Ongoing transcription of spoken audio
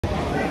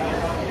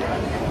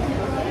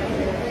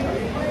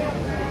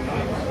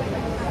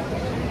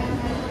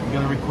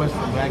request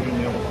for wagon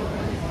wheel.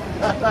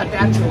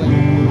 Naturally.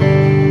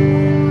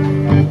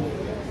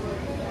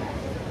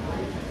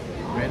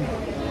 Ready?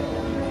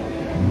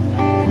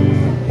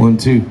 1,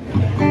 2.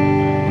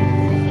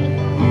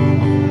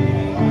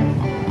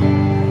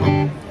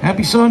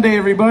 Happy Sunday,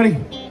 everybody.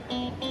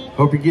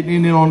 Hope you're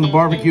getting in on the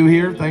barbecue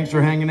here. Thanks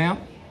for hanging out.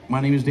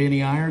 My name is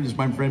Danny Iyer. This is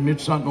my friend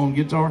Mitch Sutton on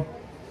guitar.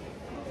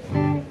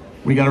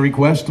 We got a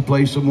request to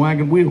play some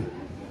wagon wheel.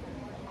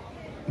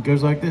 It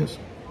goes like this.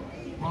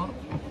 1,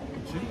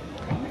 2,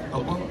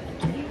 1,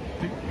 2,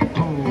 3,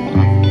 4.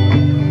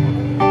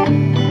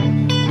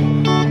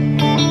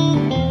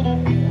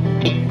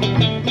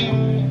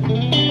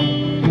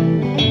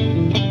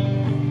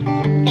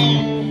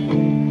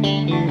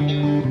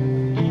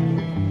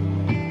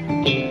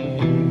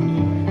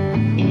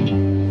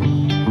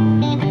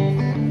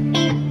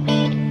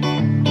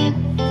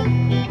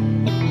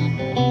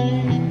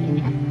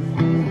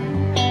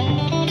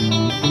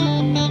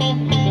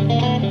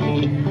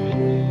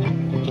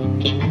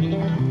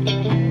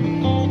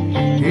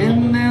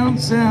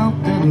 South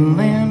to the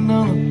land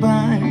of the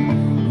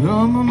pine,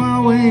 on my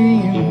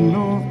way in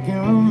North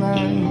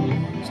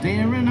Carolina,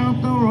 staring up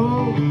the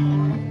road,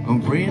 I'm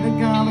praying to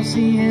God to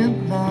see it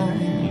line.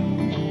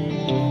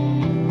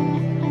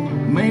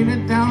 Made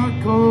it down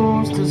the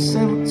coast to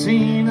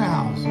 17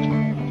 hours,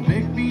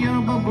 picked me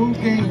up a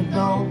bouquet of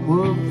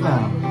dogwood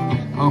flowers.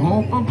 I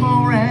hope I'm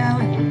for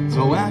rally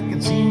so I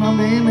can see my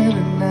baby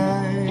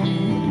tonight.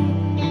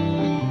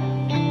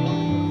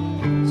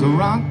 So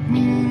rock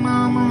me,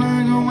 mama,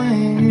 like a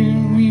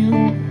wagon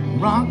wheel.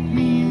 Rock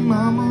me,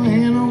 mama,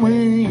 in a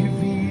way you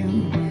feel.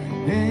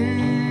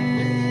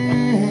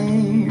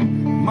 Hey,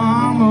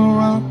 mama,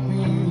 rock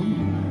me.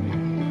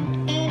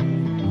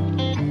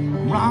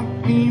 Rock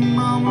me,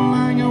 mama,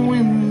 like a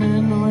wind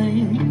in the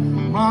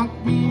rain. Rock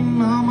me,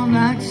 mama,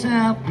 like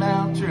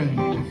southbound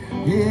train.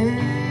 Hey,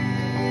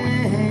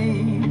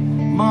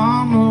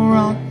 mama,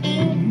 rock me.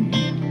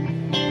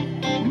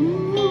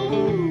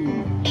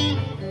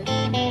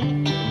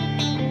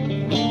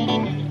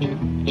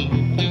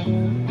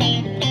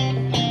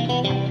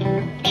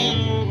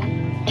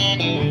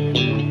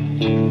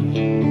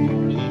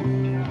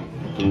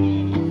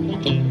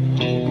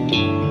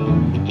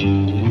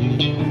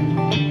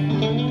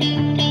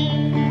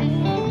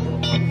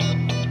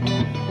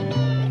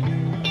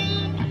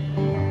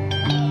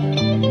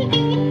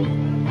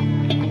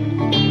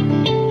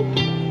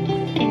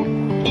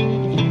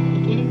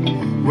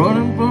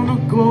 Running from the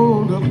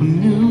cold up in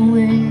New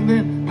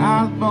England,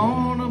 I was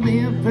born to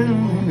be a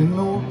villain in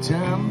old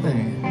time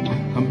band.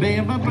 I'm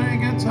playing my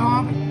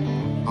guitar,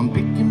 I'm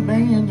picking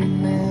banjo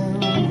now.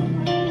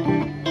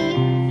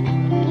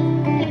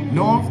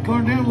 North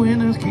Country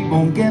winters keep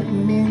on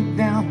getting me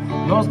down.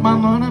 Lost my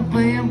money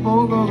playing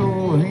poker,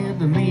 so I had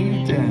to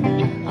leave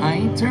town. I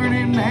ain't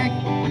turning back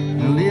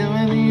to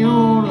living the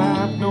old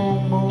life no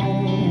more.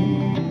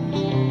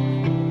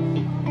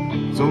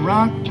 So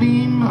rock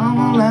me,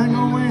 mama, like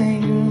a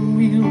wagon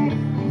wheel.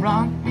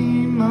 Rock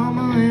me,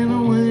 mama, in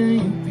a way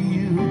you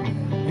feel.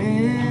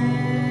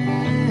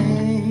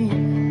 Hey,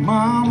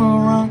 mama,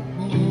 rock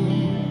me.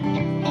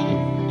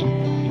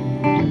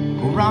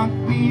 Rock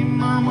me,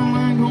 mama,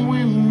 like a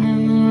wind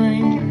in the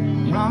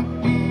rain. Rock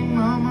me,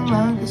 mama,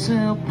 like a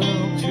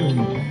southbound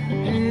train.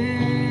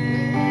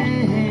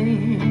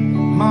 Hey,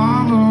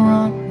 mama,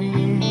 rock me.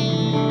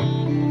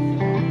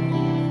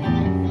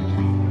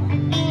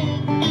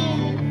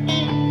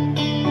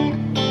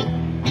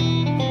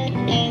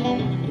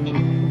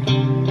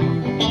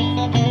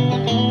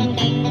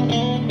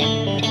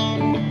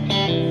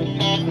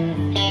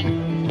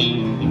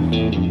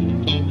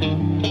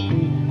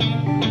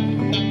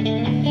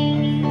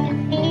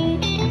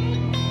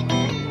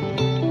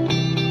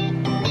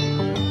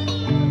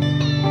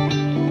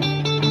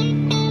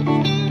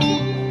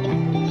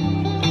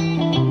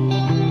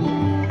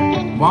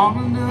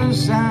 Walking to the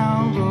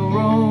south, a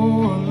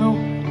road,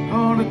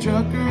 on a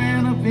trucker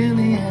and a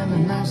filly and a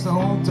nice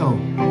old tow.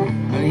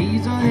 But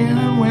he's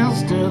headed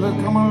west to the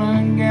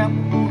Cumberland Gap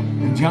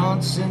in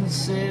Johnson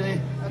City,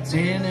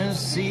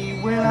 Tennessee.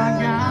 Well, I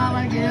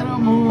gotta get a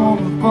move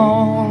on the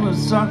phone. The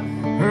sun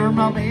heard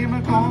my baby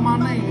call my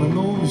name, I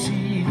know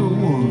she's the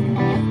one.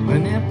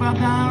 But if I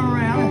die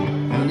rally,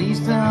 at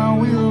least I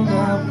will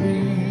die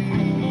free.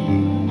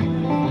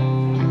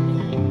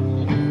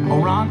 Oh,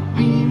 rock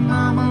me,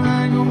 mama,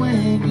 like a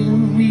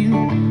wagon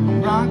wheel.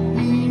 Rock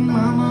me,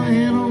 mama,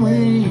 in a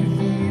way you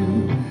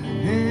feel.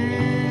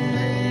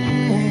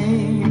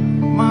 Hey,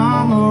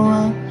 mama,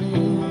 rock me.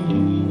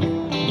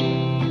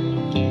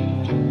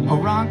 Oh,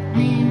 rock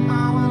me,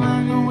 mama,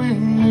 like a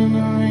wind in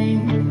the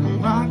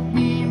rain. Rock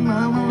me,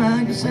 mama,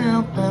 like a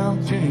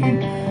southbound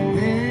train.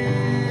 Hey,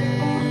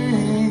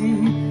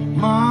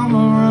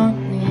 mama, rock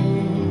me.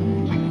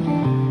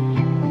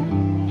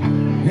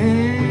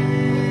 Hey,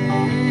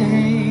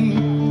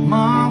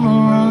 mama,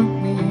 rock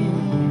me.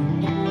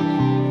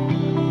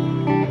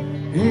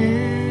 Hey,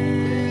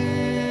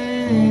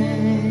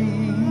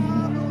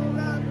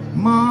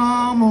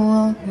 mama,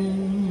 rock me.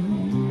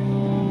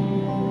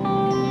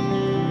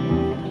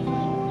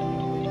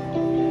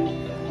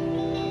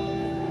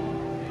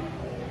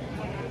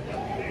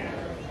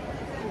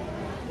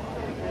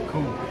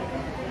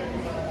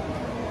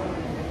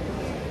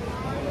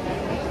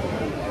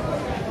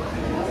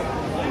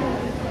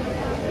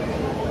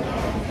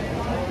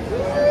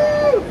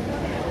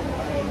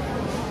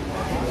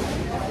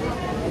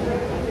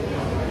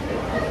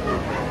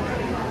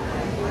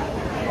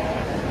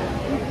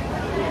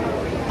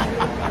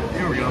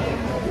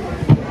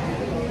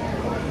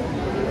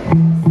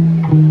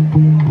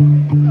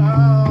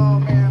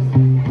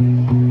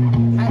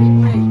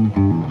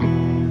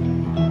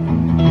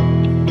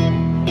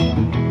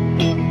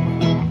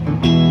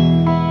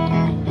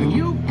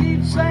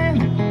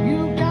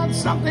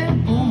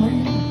 something for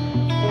me,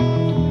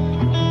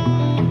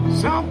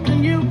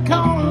 something you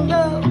call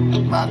love,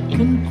 but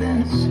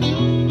confess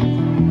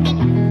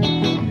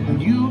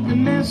you've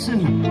been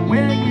messing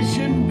where you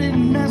shouldn't be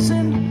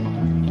messing.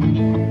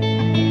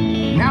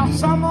 Now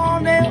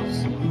someone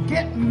else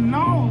getting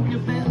all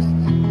your best.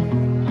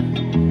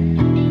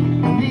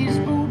 And these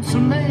boots are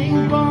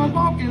made for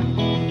walking,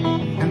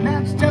 and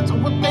that's just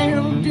what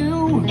they'll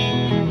do.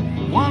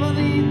 One of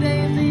these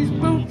days these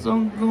boots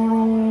are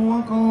gonna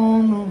walk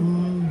on the moon.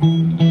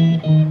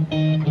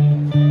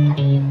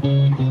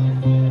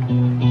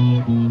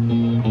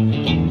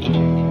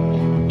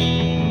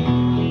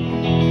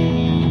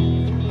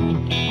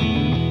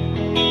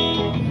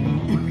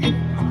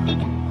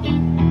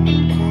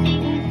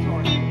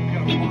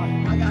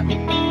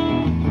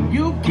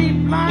 You keep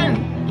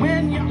lying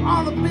when you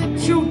ought to be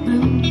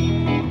truthing.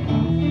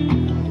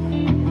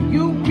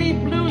 You keep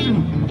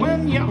losing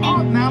when you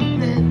ought not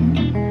betting.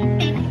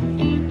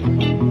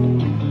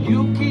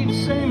 You keep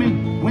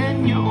saying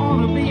when you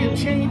ought to be a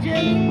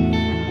changing.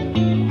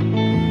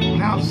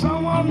 Now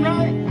someone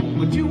right,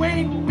 but you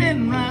ain't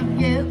been right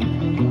yet.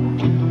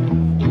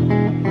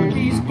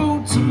 These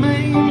boots are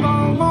made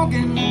for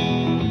walking,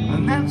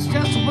 and that's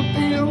just what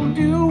they'll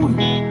do.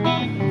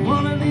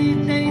 One of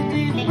these days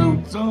these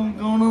boots are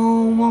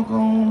gonna walk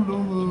all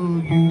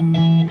over you.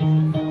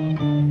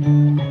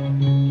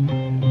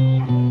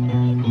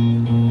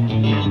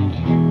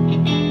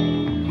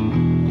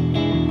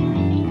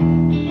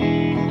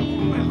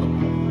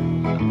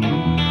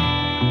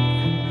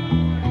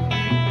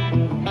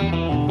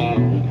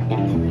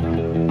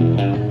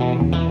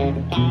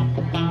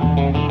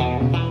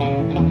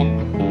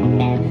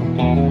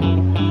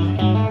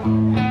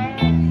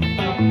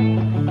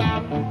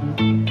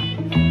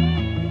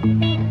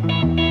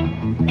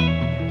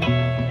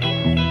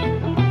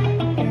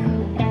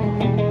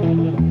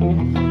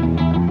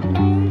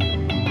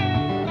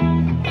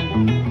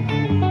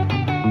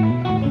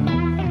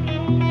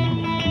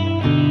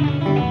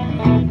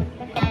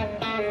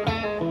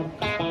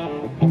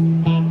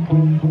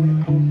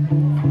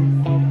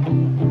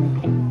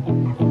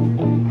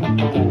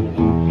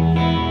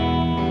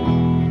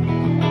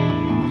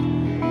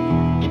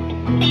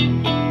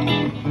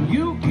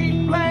 You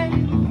keep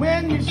playing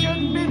when you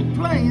shouldn't be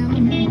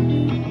playing.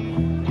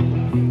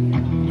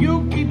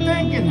 You keep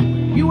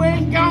thinking you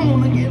ain't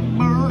gonna get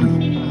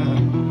burned.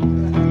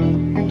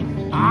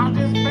 I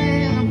just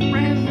paid a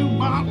brand new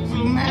box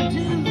of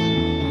matches.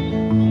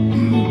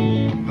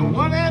 No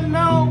one that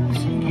knows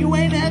you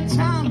ain't had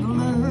time to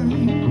learn.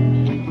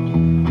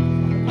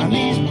 And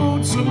these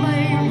boots are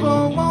made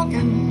for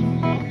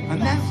walking,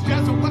 and that's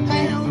just what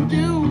they'll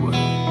do.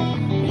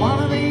 One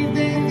of these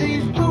days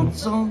these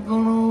boots are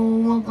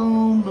gonna walk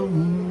on the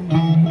moon.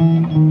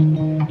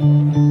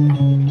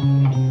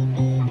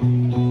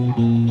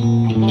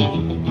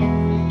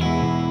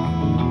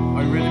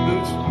 Are you ready,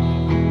 Boots?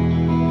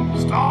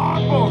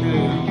 Start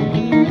walking.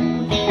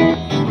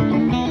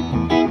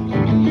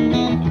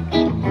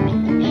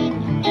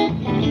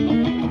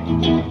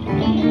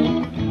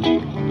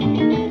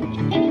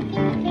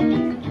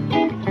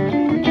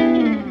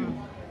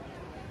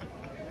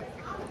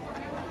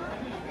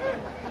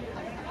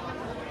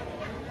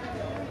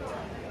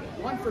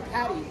 One for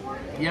Patty.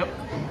 Yep.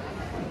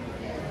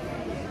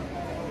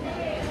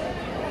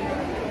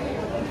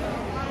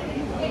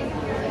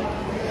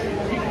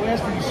 People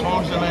ask me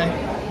songs and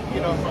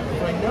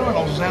if I know it,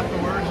 I'll zap the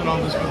words and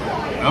I'll just go,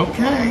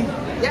 okay.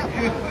 Yeah.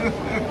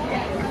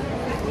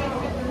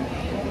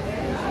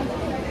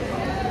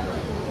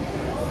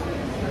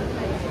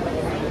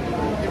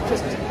 You've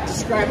just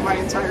described my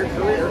entire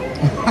career.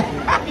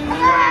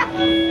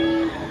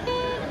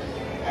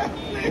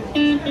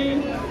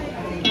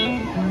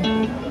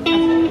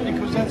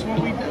 Because that's what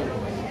we do.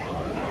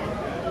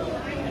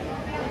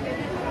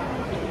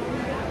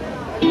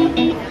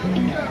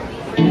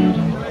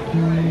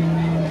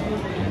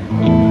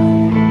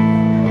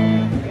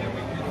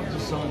 The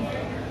sun.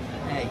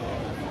 Hey.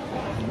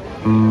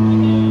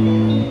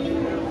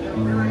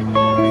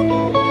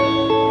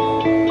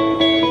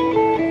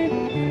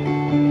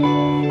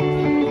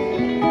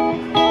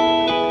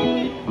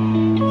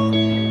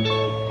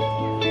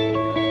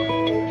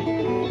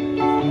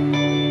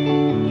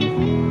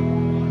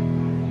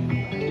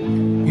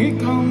 Here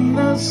comes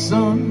the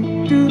sun,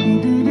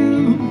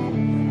 doo-doo-doo-doo.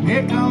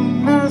 Here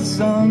comes the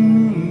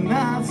sun,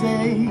 I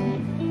say,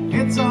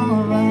 it's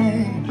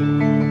alright.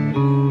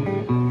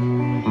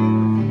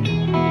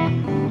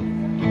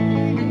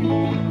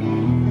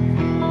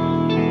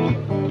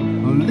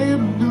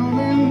 Little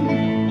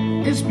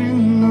darling, it's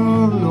been a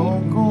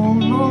long,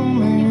 cold,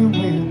 lonely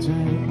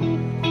winter.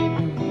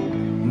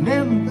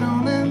 Little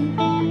darling,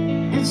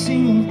 it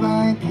seems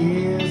like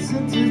years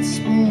since it's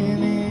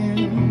been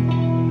here.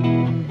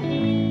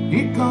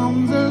 Here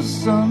comes the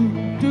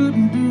sun,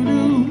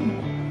 doo-doo-doo-doo.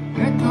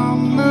 Here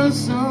comes the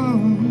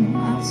sun,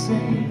 I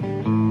say,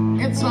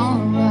 it's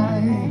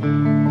alright.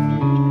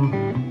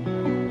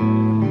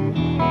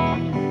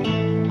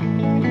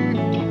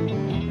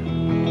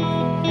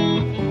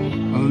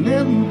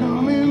 Little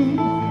darling,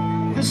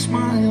 the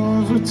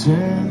smiles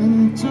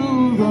returning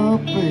to the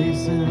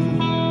places.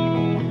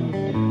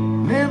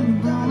 Never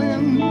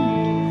darling,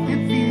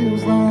 it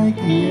feels like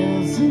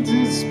years since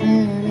it's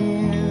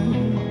been here.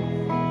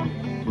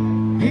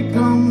 Here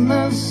comes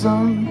the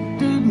sun,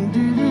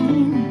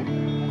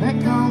 doo-doo-doo-doo.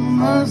 Here comes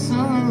the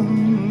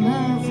sun,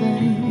 I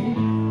say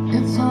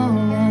it's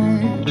alright.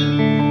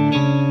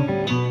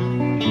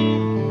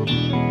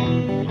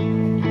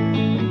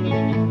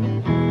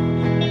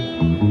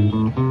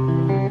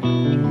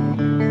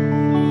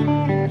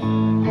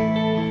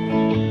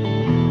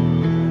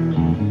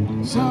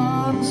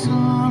 Sun,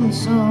 sun,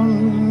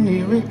 sun,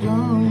 here it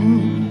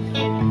comes.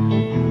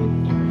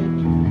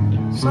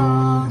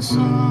 Sun,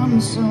 sun,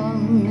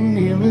 sun,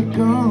 here it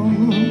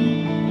comes.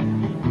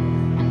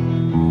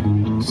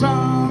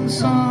 Sun,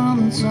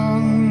 sun,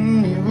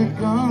 sun, here it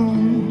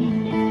comes.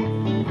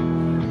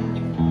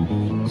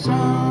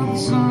 Sun,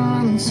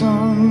 sun,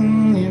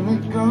 sun, here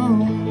it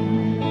comes.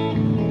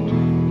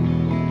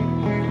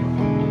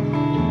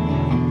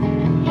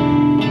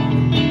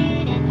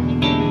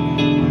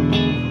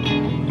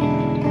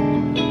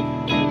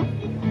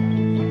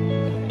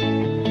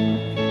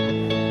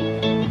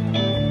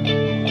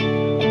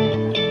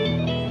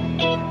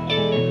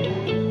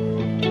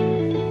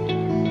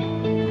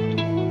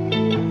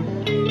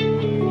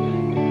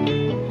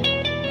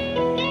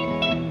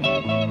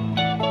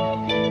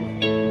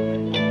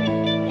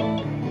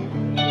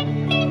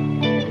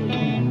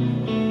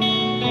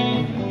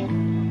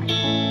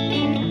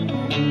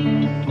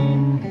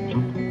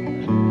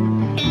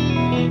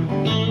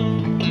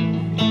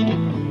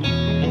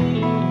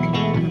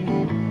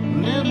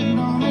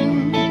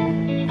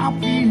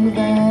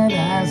 That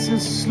ice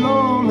is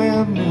slowly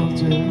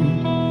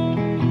melting.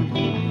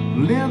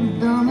 Little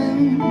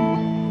darling,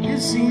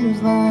 it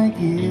seems like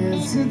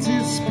years since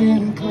it's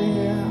been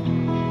clear.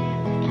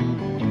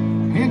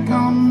 Here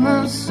comes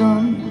the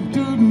sun,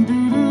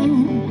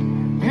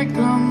 doo-doo-doo-doo. Here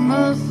comes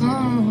the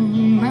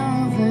sun,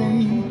 I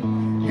say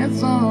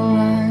it's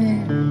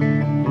alright.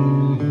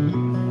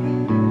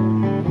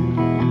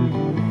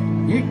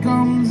 Here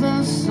comes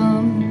the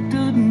sun,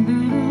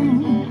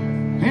 doo-doo-doo-doo.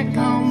 Here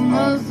comes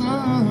the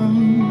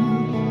sun.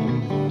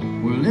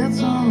 Well,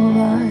 it's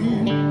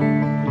alright.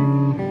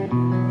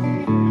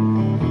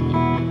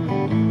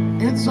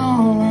 It's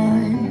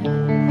alright.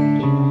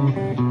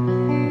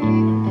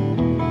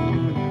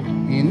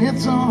 And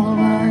it's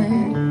alright.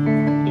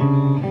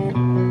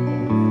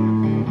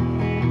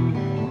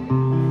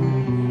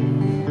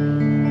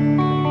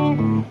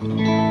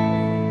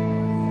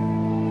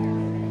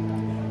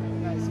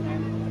 Nice,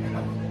 man.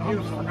 I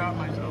almost forgot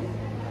myself.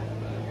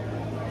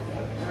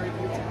 Very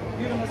beautiful.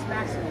 Beautimus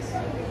Maximus.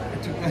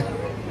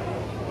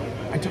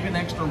 I took an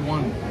extra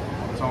one.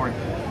 Sorry.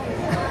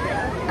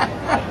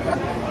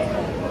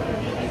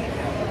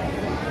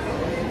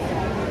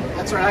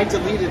 That's right, I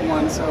deleted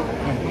one, so.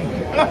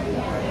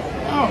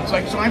 Oh, it's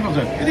like Seinfeld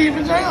said. It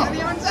evens out. It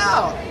evens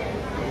out.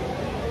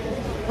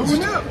 Who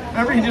knew?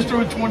 Remember, he just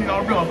threw a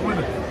 $20 bill with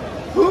it.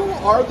 Who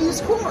are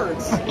these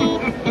chords?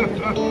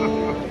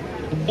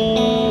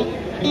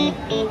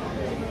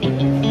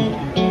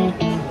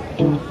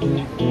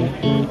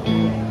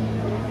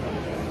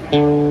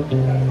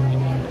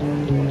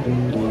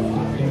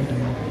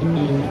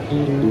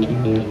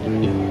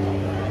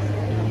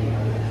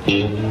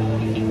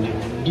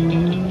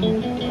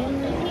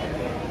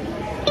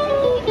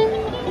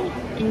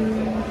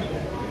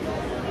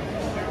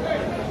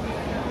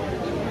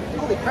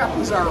 Holy crap,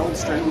 these are old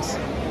strings.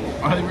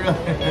 Are they really?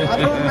 I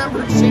don't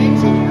remember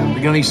changing them.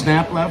 You got any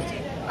snap left?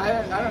 I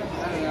don't know.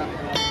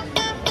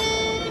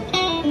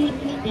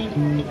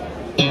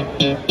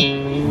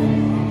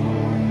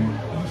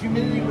 The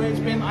humidity where it's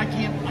been, I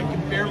can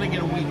barely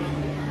get a week.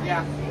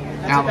 Yeah,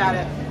 that's Out. about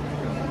it.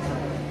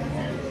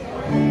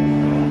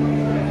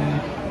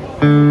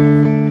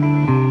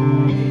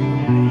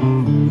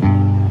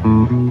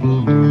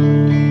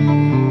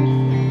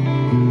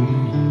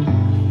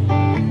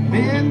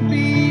 Been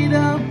beat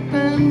up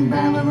and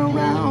battling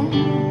around.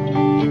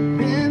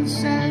 Been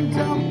sent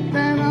up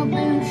and I've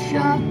been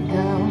shot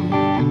down.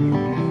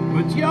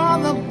 But you're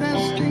the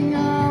best thing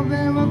I've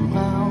ever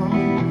found.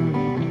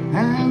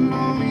 And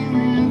only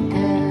with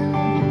care.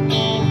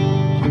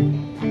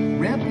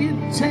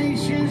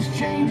 Reputation's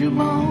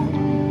changeable.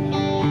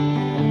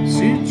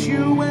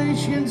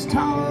 Situation's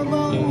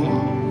tolerable.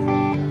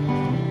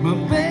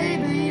 But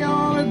baby,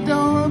 you're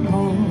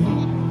adorable.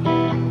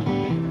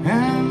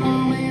 And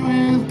only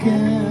with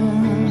care.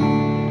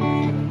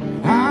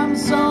 I'm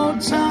so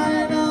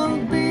tired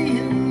of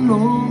being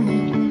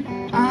lonely.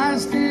 I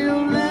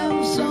still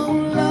have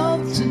some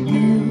love to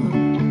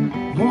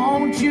give.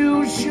 Won't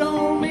you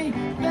show me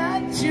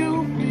that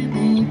you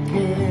really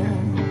care?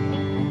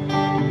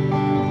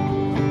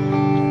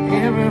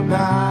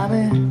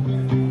 Everybody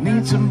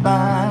needs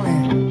somebody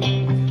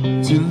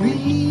to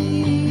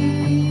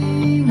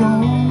lean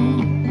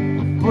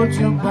on. Put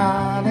your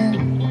body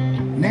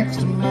next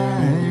to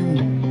mine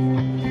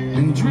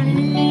and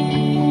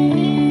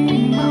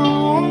dream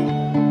on.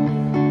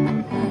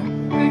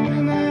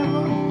 Thinking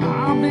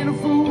I've been a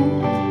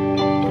fool,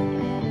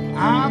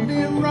 I've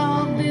been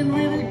wrong.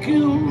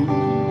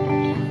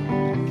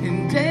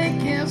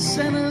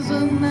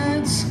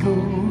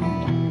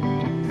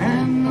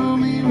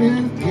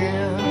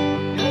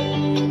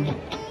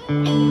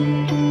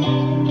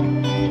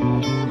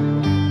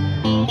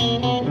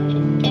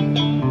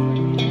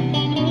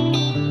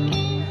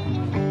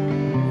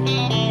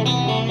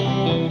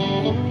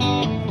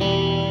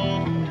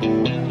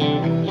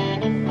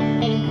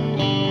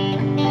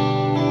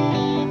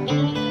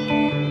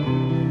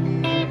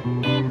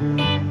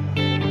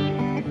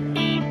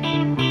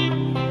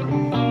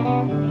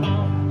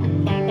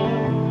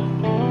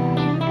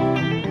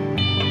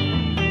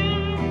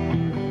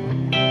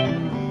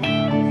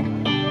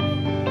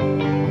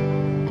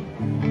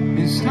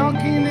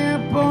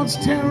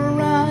 was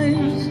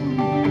terrorized,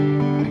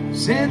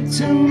 sent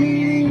to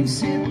meetings,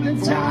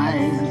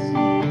 hypnotized,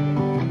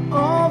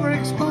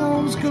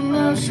 overexposed,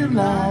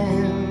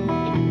 commercialized,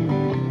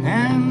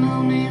 and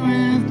know me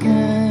with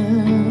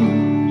care.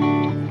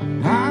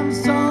 I'm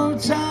so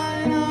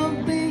tired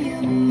of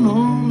being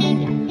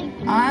lonely.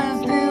 I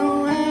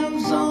still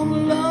have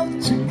some love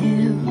to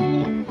give.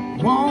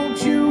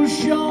 Won't you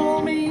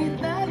show me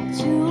that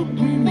you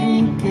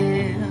really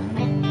care?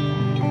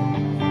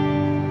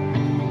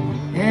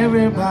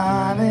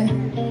 Everybody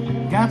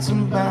got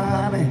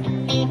somebody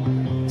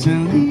to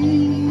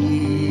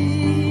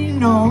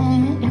lean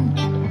on.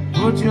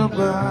 Put your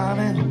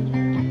body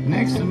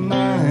next to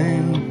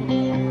mine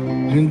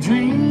and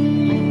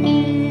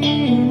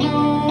dream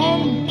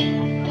on.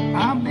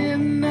 I've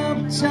been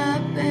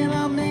uptight and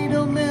I made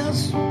a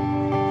mess,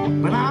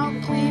 but I'll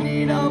clean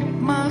it up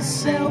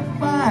myself,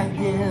 I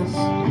guess.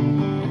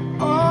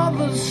 All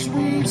the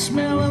sweet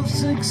smell of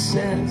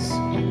success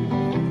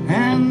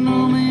and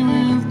know me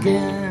with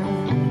care.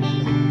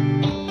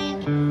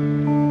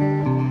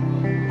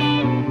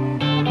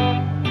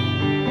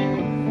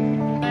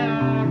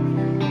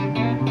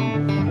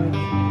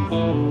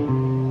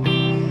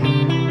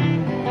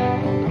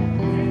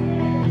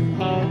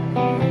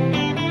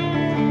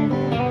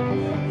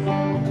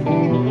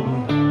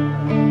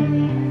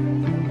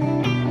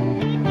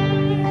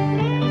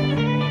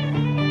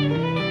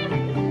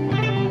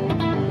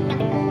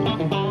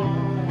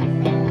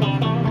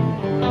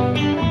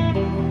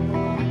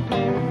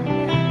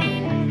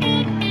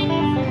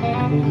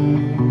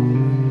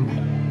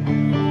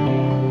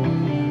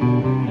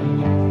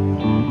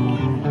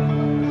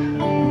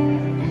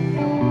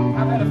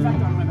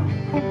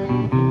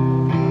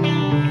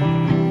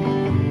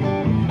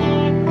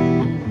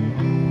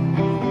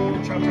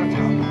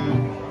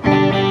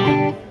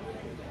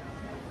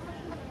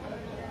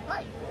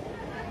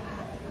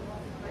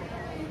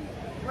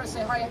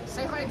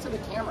 Say hi to the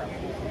camera.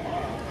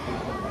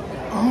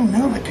 Oh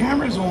no, the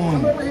camera's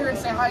on. Come over here and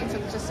say hi to,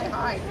 just say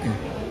hi.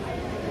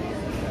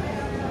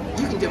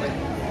 You can do it.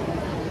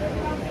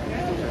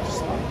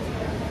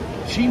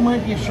 She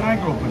might be a shy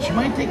girl, but she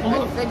might take a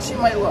look. I think she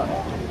might look.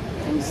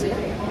 Can you see it?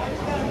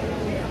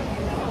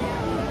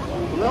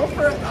 A little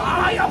further.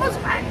 Oh, you almost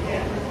went.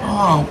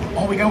 Oh,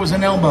 all we got was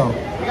an elbow.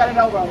 We got an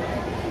elbow.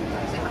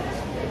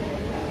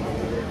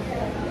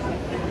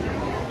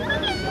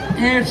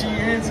 Here she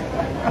is.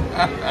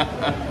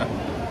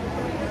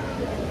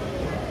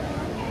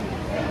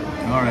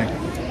 All right.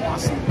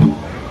 Awesome.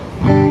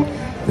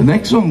 The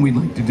next song we'd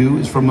like to do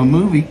is from a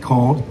movie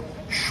called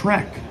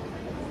Shrek.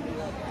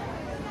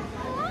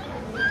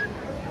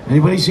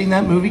 Anybody seen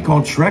that movie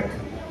called Shrek?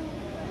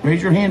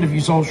 Raise your hand if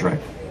you saw Shrek.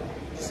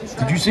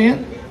 Did you see it?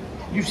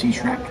 You see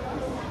Shrek?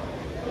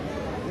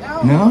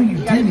 No. No, you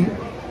didn't.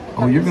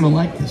 Oh, you're gonna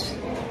like this.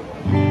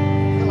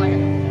 You like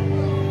it.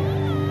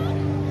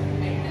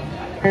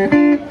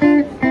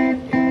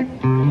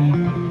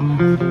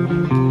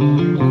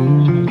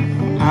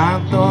 I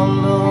thought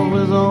love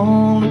was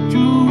only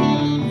true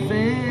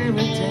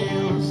fairy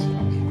tales.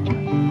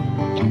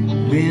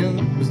 Been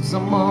with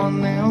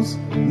someone else,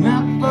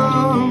 not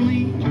for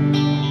me.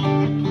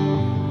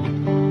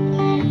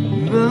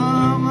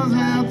 Love was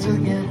out to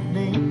get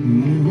me.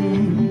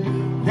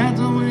 That's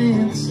the way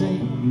it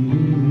seems.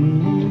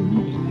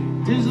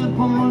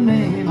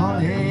 Disappointing,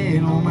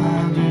 heartache on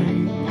my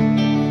dream.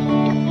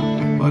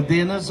 But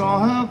then I saw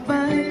her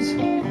face.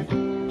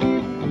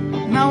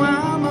 Now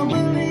I'm a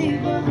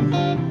believer,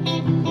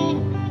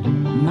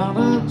 not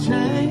a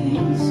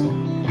chase.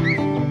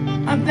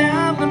 I'm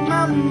down in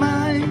my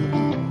mind,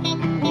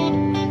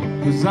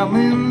 'cause I'm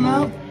in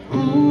love.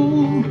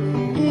 Ooh,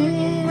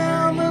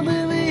 I'm a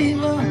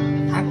believer.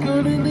 I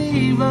couldn't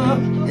leave her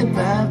if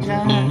I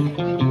tried.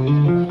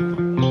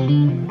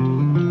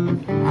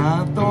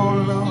 I thought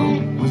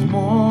love was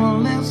more or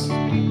less a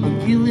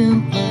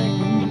killing thing.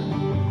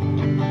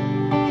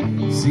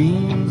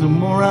 Seems the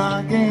more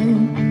I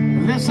gain,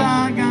 the less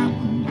I got.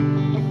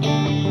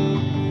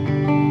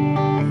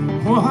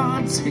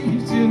 What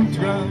seems in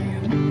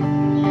trying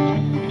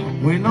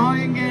when all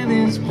you get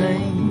is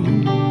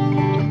pain?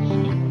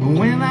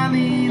 When I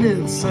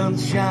needed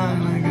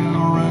sunshine, I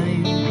got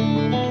rain.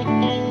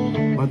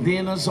 But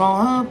then I saw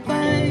her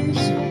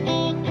face.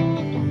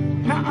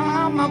 Now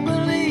I'm a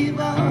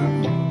believer,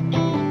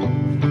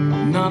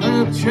 not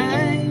a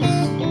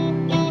chase.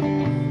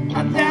 I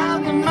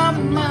doubt in my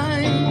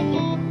mind,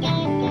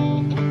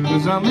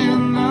 'cause I'm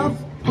in love.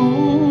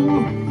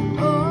 Ooh,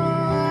 oh,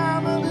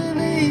 I'm a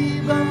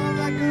believer.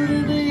 I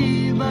couldn't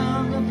leave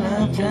her if I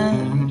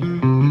tried.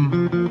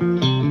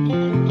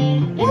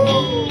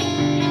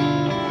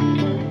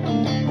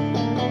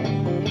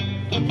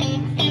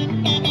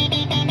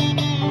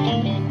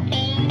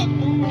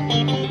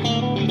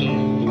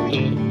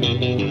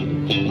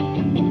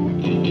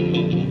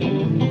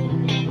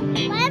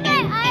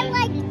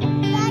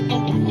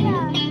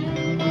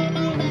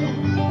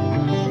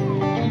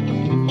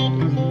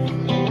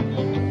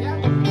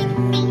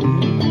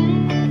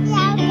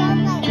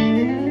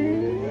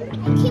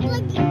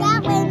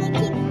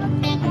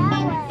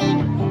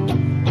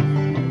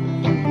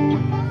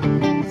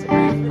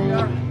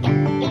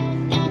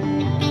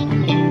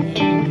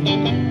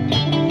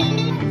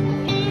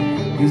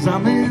 'cause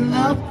I'm in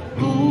love.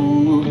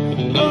 Ooh,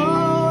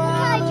 oh,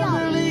 I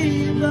couldn't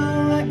leave,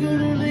 Lord, I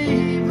couldn't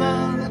leave,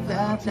 Lord,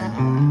 without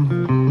time.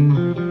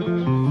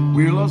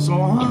 Well, I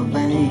saw her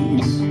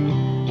face.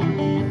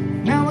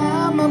 Now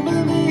I'm a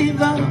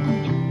believer,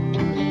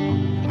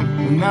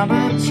 not a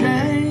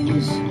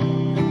change.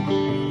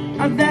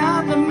 I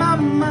doubt in my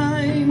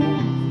mind,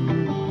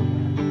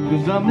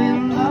 'cause I'm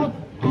in love.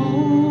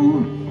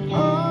 Ooh,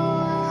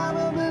 oh, I'm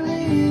a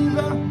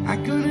believer, I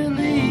couldn't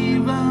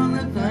leave her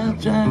without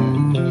time.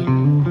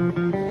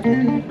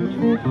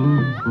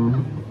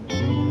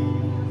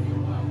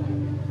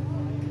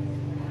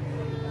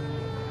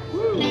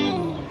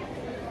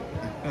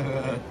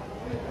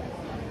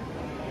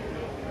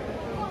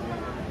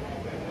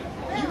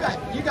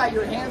 You got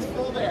your hands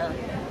full there.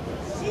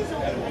 She's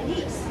only my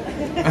niece.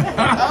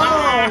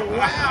 Oh,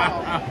 wow.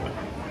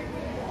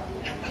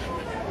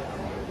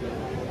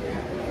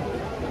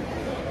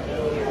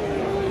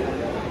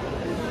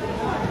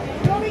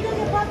 You want me to go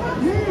get Papa?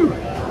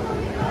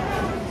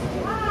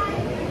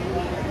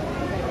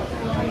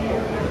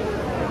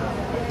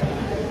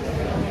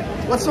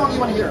 What song you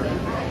want to hear?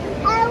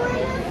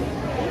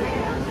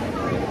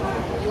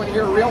 You want to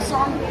hear a real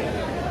song?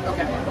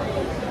 Okay.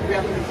 We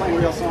haven't been playing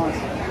real songs.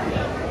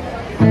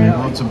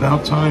 Well, it's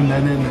about time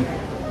then, isn't it?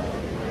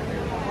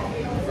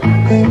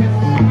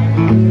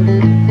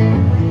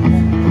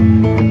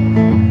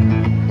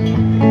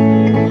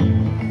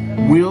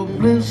 Well,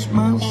 bless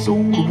my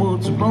soul,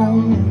 what's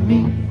wrong with me?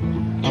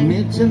 I'm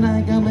itching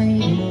like I may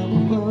have a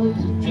buzz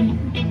of tree.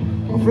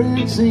 My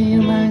friends say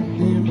I'm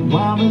acting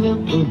wild up,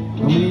 but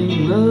I'm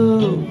in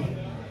love.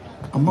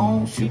 I'm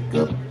all shook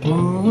up.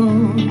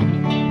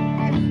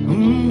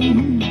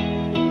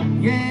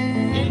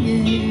 Yeah,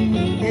 yeah,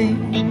 yeah.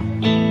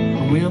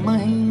 Well, my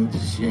hands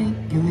are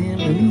shaking and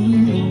my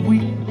knees are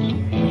weak.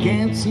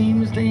 Can't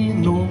seem to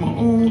stand on my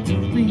own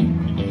 2 feet.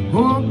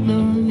 What do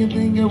you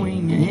think of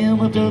when you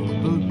have a touch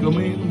book? I'm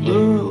in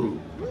love.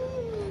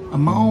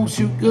 I'm all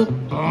shook up.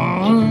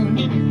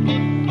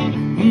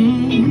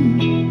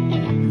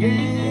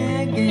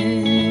 Yeah,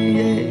 yeah,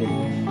 yeah.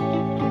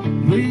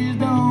 Please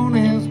don't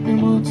ask me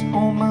what's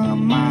on my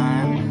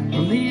mind. A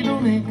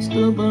little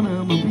extra, but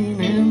I'm a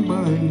feeling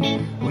blind.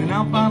 When I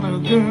find a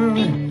girl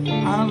that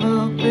I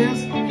love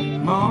best,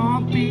 my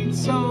heart beats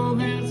so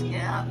this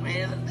got me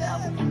to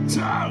death.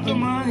 Times of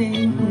my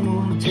hand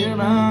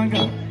until I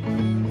got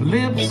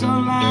lips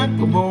are like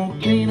a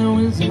volcano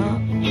is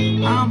hot.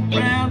 I'm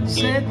proud to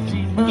say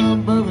she's my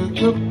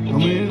buttercup.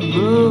 I'm in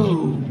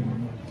love.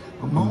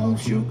 I'm all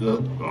shook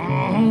up.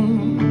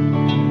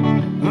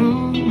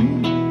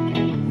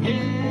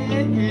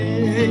 Yeah,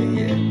 yeah,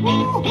 yeah.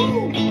 Woo-hoo.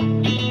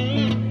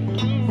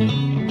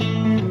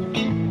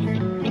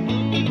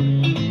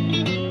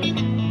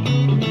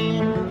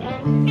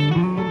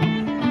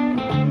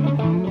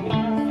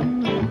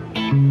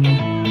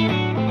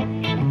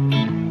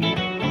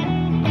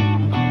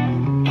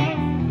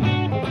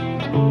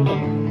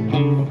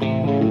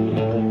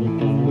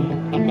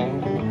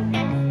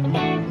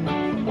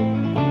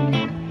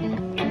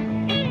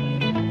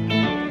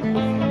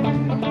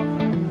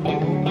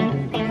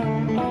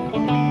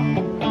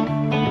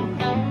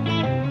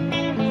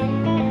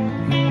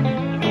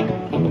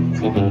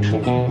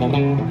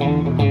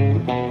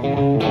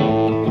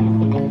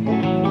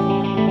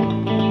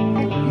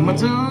 My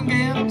tongue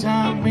gets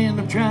tied when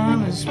I'm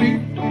trying to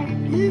speak.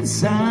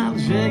 Inside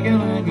shaking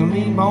like a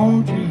leaf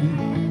on tree.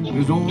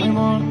 There's only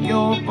one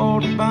cure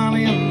for the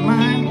body of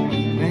mine.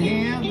 To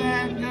have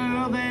that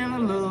girl that I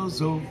love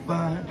so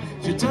fine.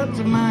 She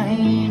touches my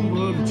hand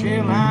with a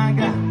chill I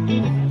got.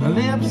 Her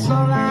lips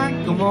are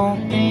like a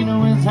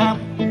volcano is hot.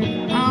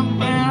 I'm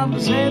proud to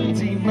say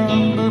she's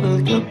my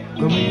buttercup.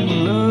 I'm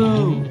in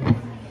love.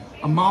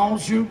 I'm all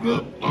shook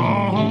up.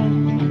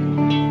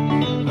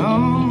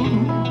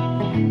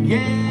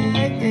 Yeah,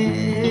 yeah,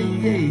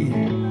 yeah.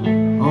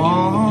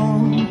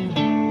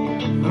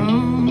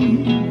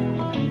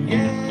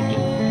 Yeah,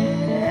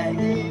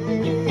 yeah.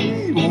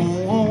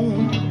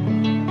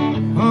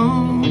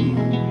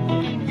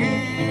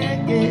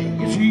 Yeah, yeah.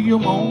 You see,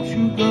 I'm all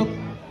shook up.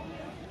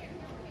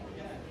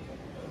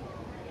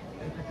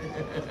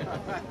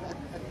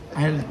 I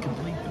had to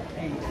complete the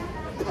page.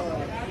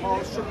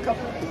 All shook up.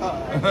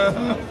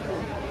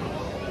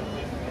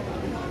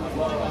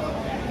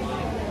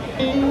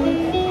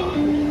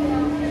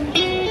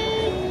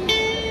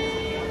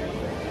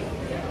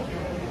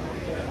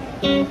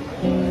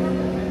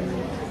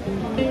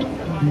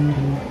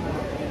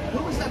 Who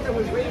was that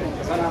was waiting?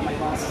 Because I don't have my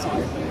glasses on.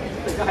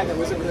 The guy that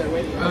was over there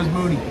waiting. That was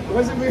Mooney.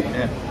 Was it Mooney?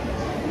 Yeah.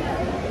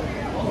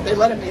 They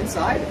let him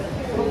inside?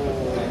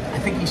 I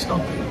think he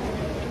stopped it.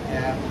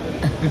 Yeah.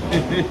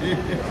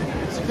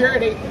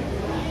 Security.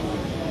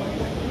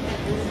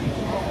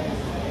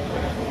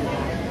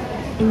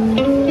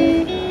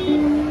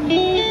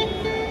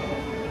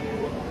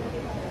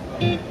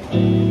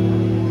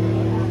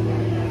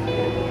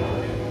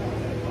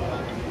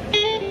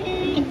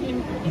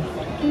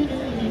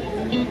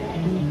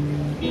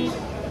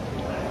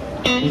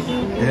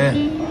 Yeah.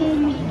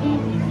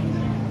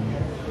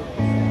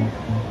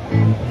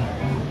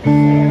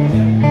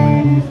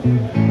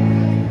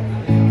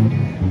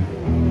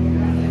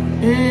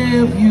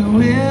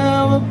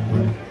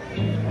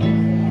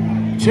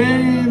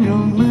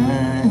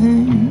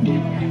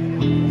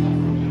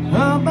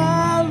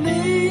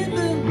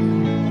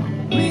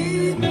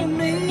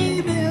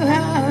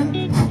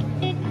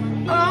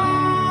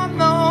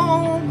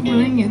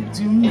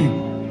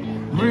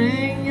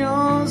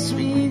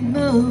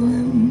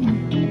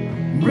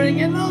 bring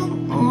it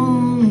on,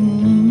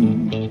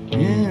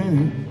 yeah.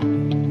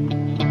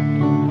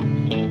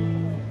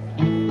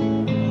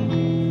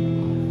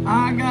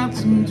 I got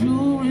some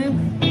jewelry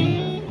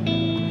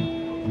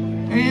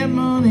and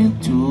money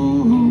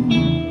too,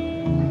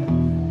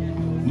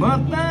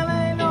 but that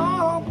ain't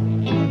all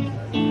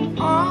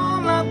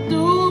I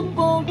do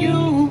for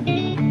you.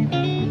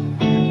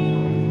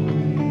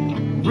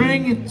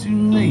 Bring it to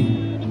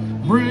me,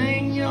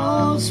 bring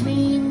your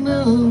sweet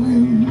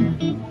loving,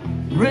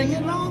 bring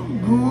it on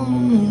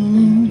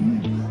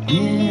home,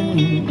 yeah.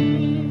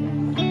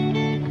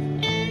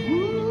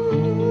 Ooh.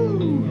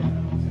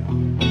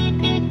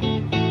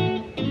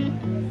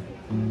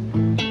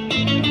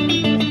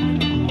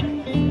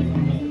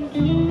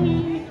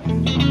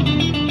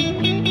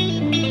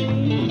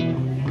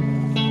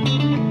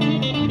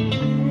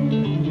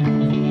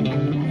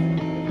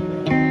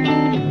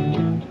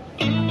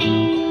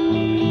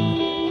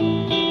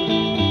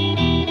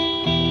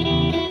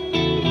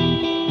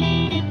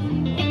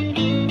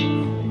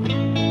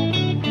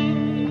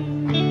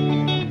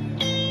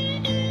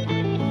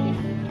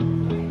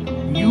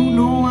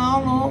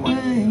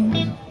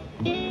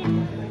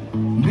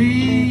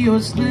 Your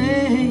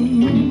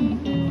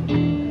slave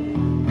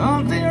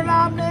until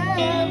I'm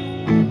dead,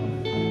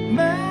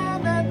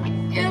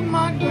 in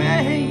my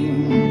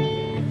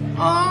grave.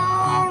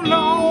 Oh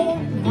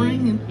Lord,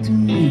 bring it to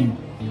me,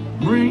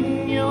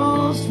 bring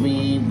your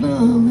sweet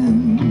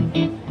loving,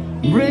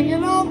 bring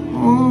it on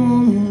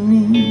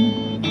me.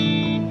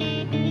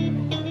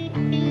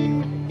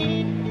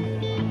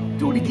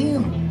 Do it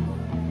again.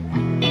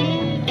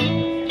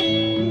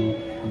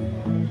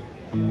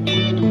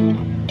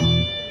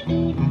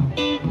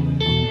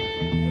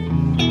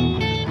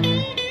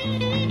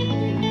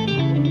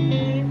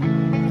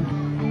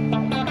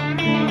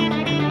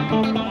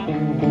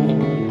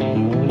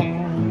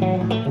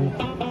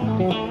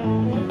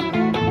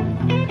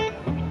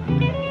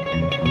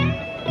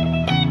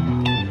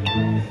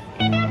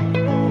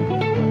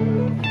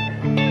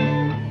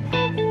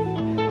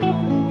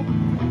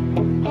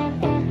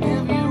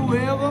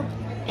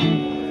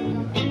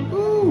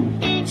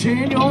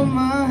 Change your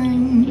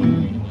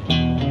mind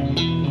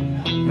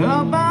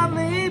about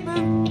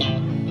leaving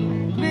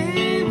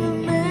me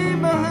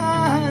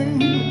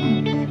behind.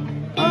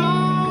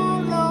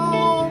 Oh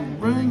Lord,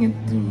 bring it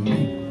to me,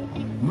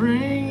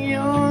 bring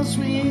your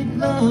sweet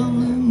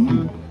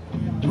loving,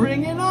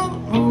 bring it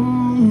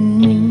on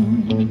me.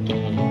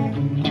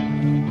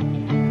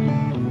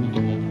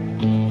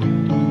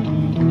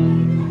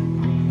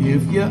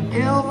 If you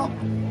ever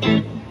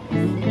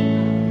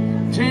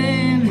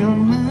change your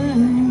mind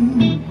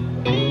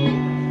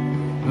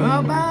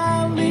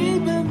about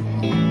leaving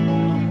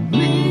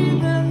me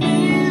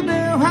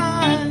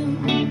behind,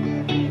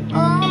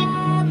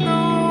 oh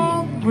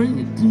no, bring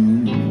it to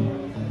me,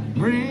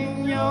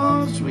 bring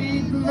your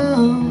sweet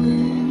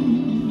loving,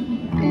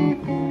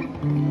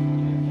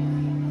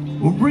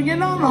 well, bring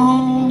it on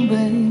home,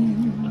 babe.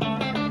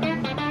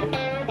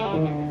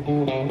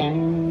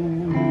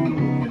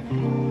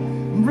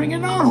 Bring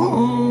it on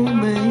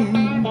home, babe.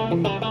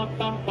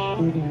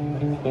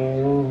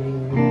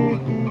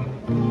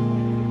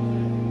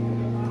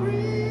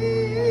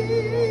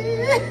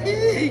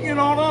 Bring it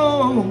on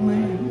home,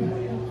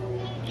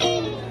 babe,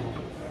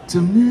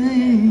 to me.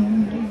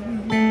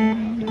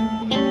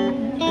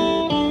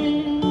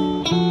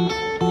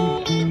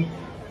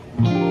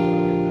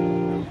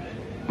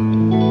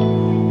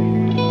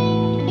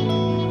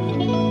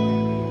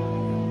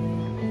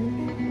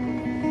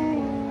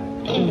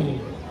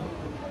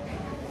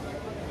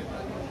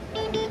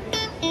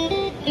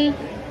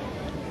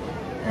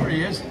 There he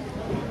is.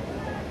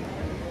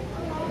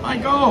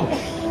 Michael!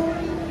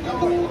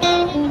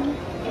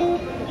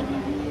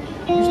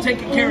 Who's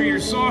taking care of your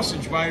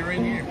sausage while you're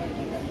in here?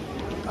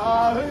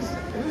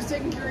 Who's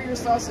taking care of your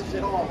sausage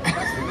at all?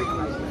 That's the big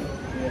question.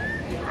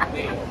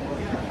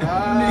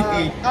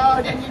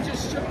 Then you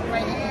just shook my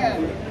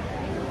hand.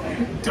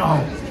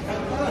 Don't.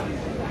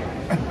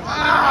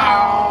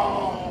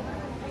 Ow!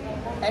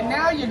 And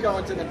now you go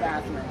into the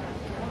bathroom.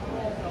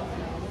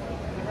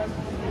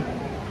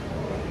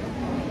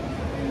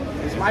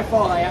 It's my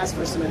fault I asked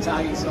for some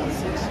Italian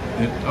sausage.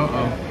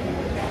 Uh-oh.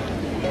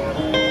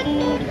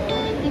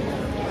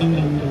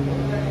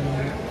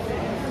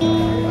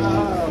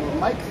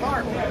 Mike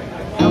Clark.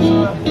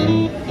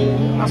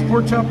 How's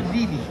pork chop and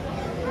Dee Dee?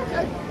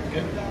 Okay.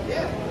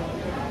 Yeah.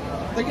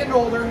 They're getting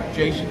older.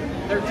 Jason?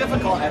 They're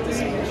difficult at this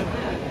age.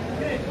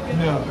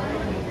 No.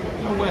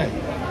 No way.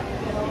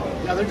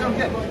 No, they're doing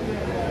good.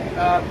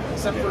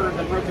 Except for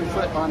the broken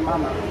foot on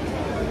Mama.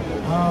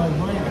 Oh,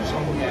 nice.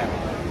 Yeah.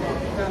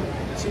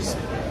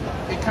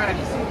 It kind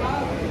of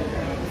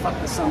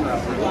fucked the summer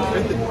up.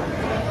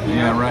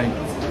 Yeah, right.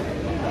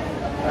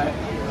 But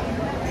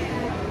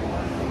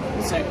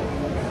we'll see.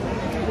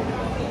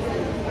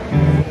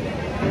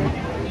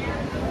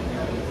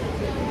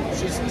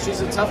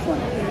 She's a tough one,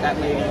 that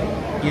lady.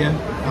 Yeah.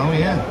 Oh,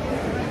 yeah.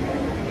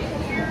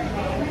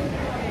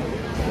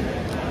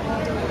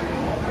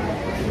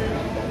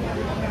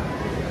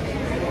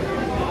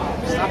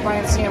 Stop stop by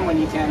and see him when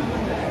you can.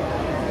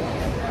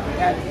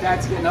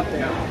 Dad's getting up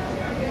there.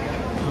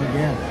 Oh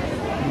yeah.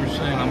 You were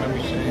saying, I remember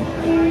you saying.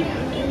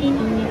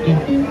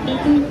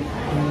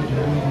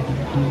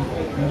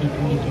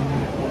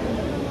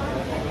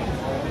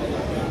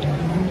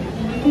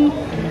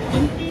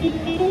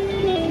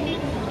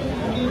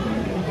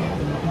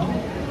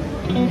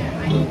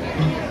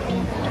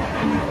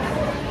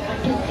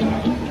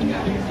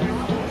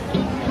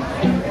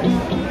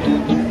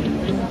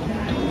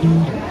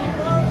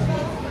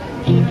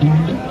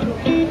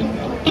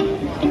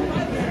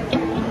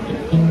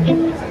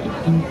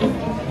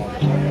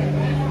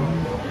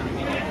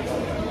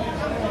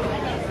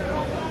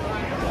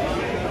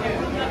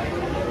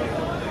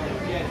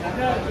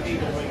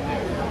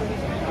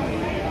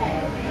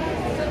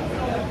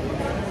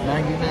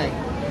 Night.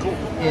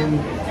 In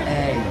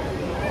A.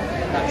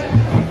 That's it.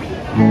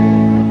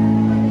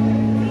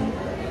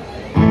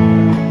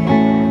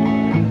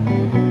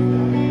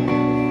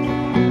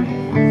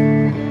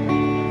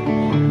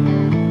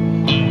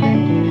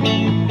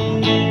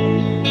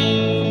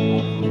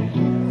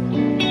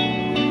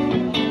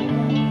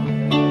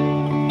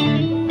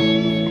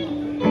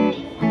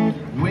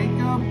 Wake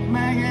up,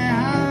 Maggie,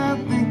 I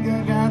think I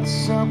got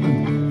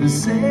something to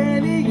say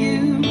to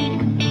you.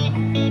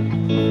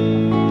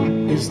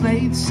 It's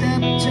late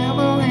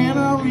September and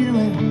I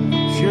really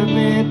should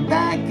be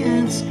back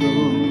in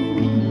school.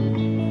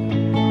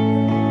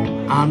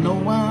 I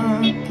know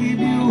I keep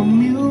you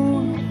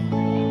amused,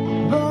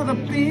 but I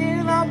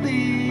feel I'm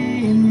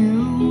being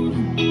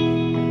used.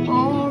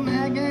 Oh,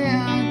 Maggie,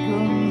 I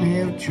couldn't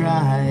have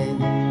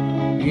tried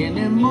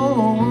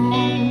anymore.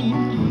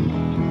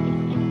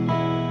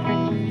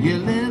 You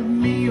led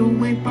me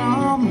away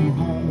from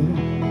home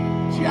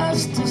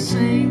just to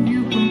save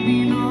you from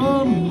being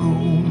alone.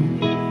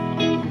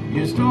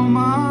 You stole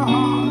my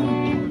heart,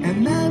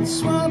 and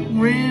that's what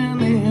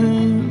really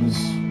hurts.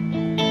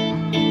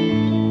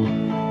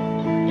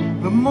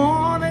 The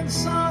morning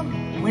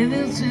sun, when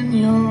it's in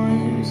your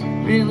eyes,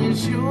 really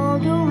sure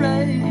your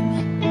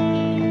age.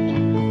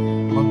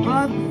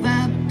 But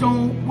that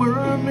don't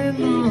worry me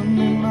none.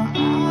 In my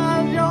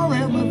eyes, you're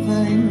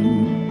everything.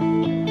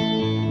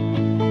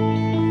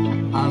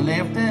 I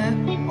laughed at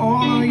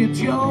all of your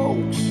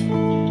jokes.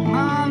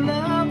 My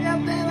love, you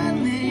never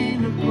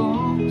need a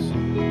box.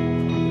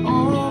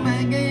 Oh,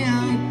 Maggie, I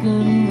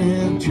couldn't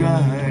have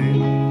tried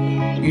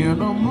you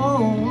no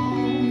more.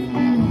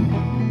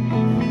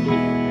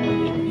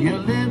 You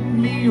led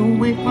me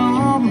away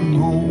from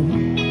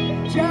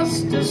home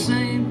just to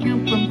save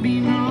you from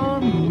being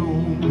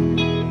alone.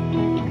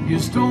 You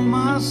stole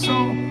my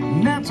soul,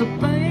 and that's a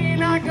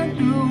pain I can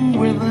do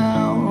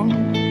without.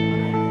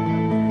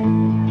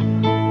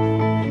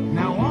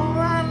 Now all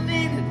I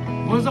needed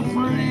was a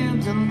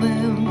friend, and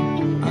then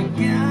a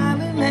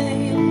guiding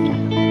hand.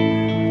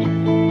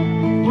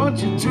 But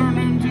you turned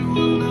into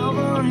a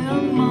lover,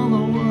 and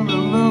mother, what a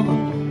lover.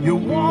 You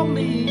wore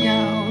me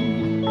out,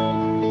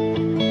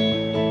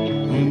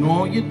 and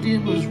all you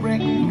did was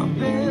wreck my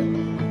bed,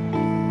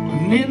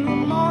 and in the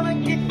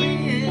morning kick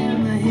me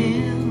in the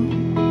head.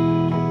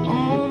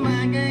 Oh,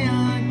 Maggie,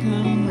 I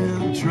couldn't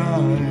have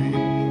tried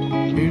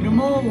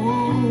anymore.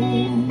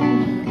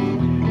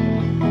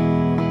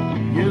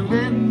 You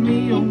led me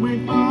away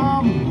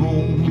from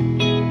home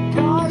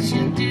 'cause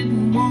you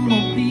didn't want to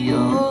be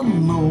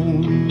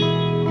alone.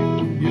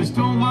 You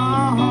stole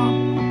my heart,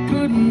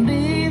 couldn't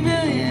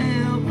even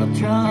ever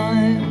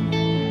try.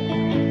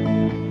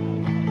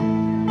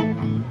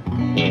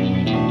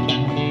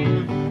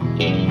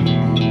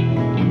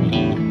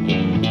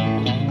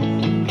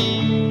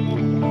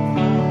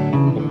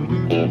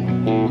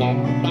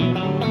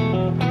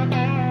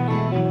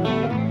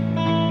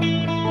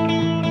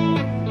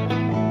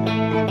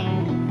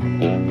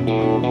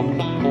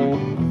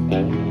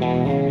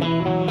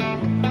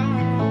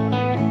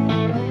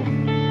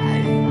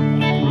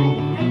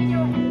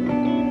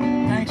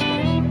 Thanks,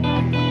 guys.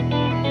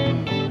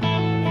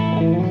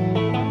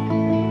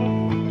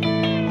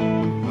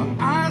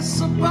 I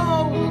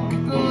suppose I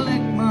could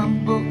collect my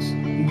books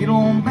and get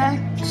on back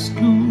to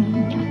school,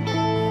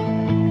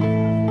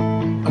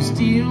 or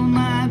steal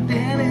my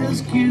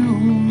daddy's cue,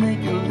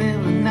 make a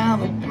living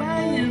out of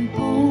playing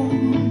pool,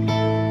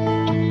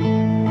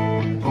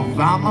 or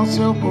find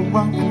myself a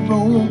rock and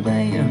roll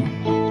band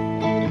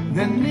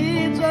that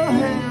needs a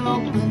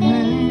helping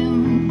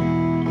hand.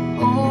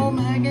 Oh,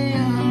 Maggie, I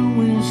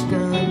wished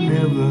I'd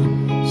never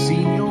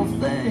seen your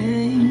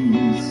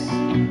face.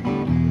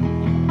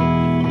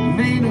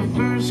 Made a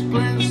first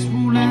class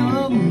fool out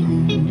of me,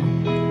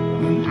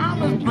 and I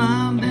was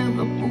blind as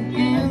a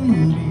broken.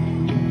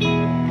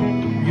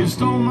 You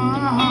stole my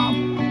heart,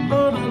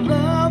 but I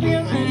love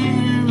you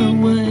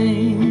anyway.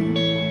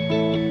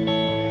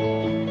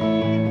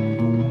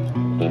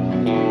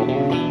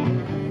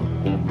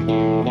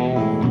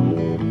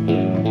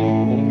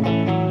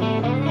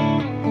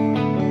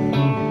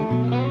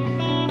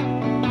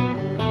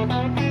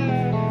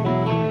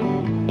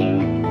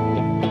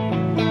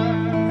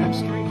 Them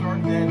strings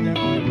aren't dead,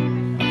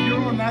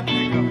 you're on that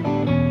pickup.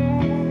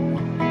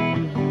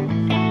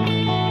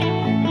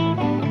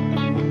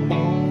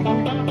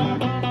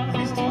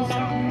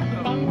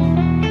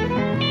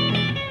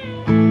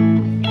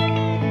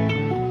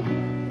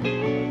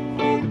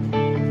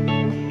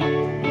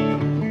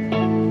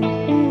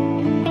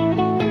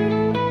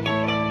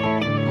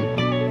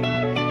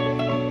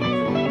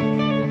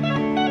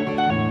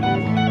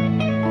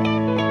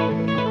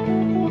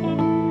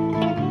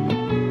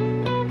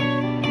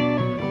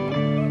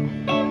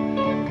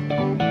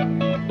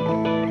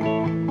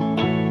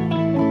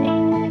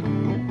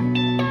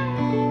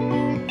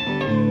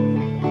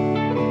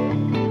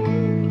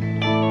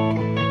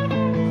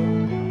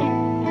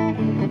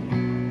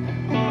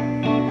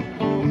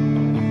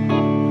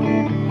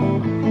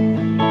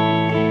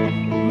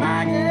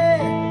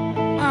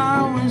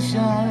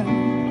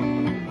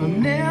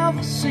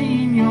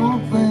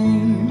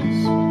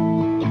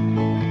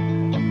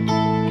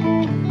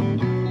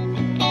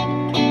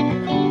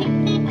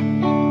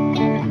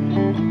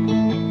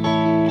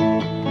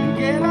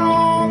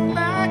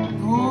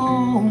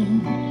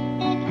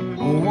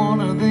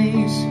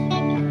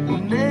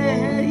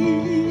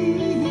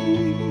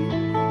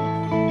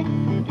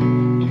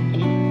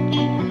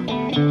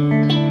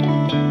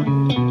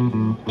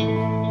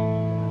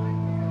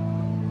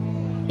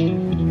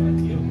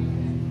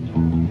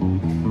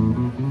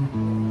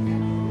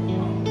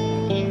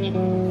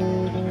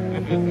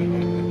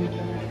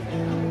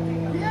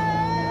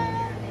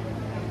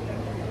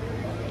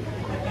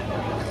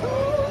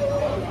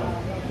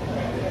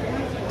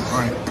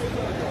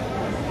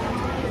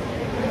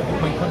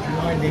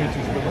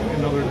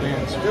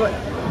 Do it.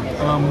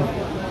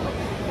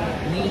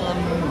 Neon.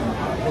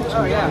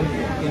 Oh, yeah.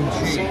 In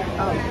shape.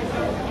 Oh.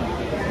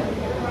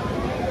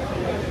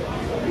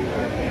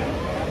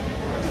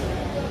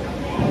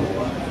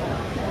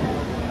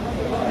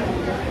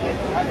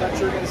 I thought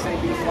you were going to say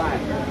B flat.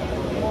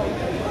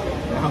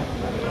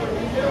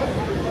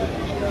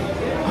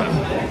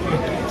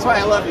 That's why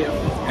I love you.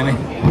 And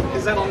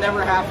Because that'll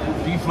never happen.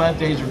 B flat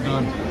days are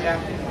done. Yeah.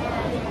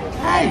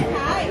 Hi.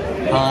 Hey!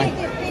 Let Hi. me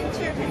take your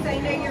picture because I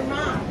know your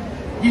mom.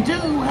 You do?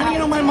 How do you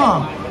know my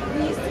mom?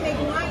 We used to make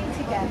wine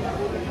together.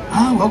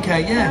 Oh,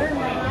 okay,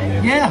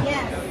 yeah. Yeah.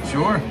 Yes.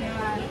 Sure. I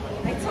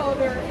told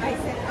her, I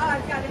said, oh,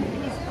 I've got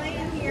him, he's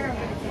playing here. I'm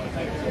going to take a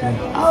picture of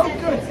him. Oh,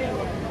 good.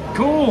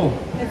 Cool.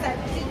 Did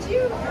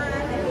you, I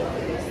think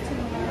you used to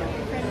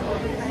friend all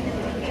the time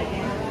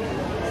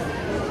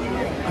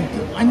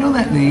I know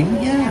that name,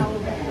 yeah.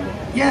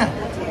 Yeah.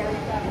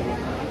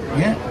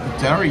 Yeah,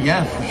 Terry,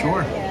 yeah, for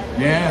sure.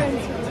 Yeah.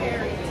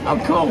 Oh,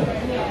 cool.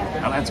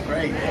 Oh, that's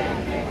great.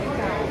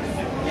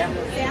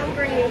 Sound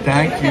great.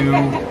 Thank you.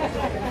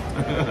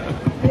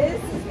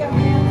 This is going to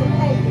have to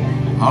pay you.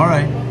 All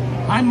right.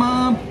 Hi,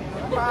 Mom.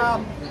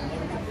 Mom.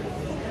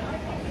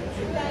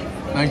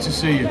 Nice to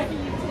see you.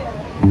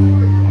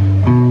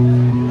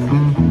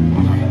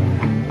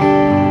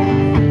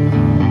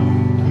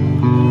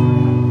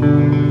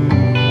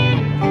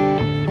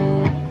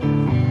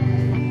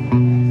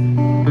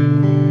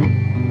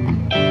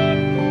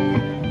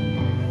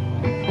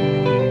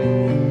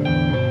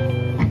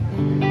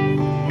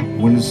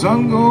 When the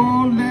sun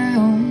goes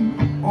down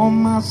on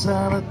my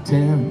side of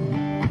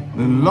town,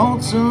 the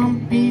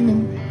lonesome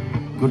feeling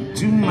go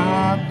to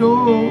my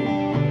door,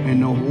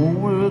 and the whole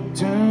world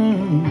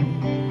turns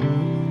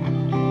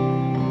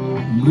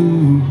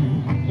blue.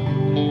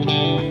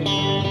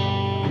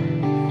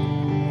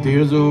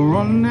 There's a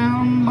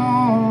rundown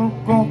bar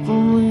across the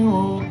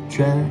railroad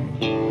track,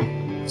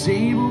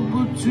 table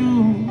for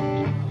two,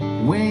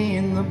 way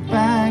in the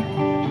back,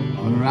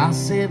 where I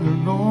sit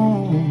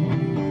alone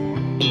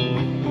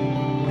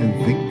and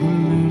think of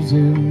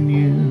losing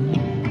you.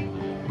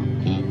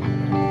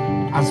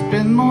 I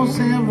spend most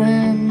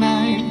every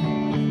night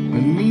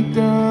beneath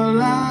the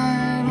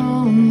light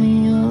of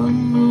neon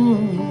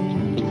moon.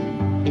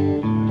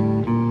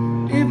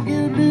 If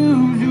you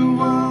lose your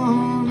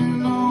one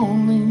and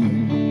only,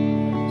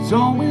 it's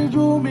always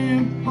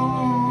roaming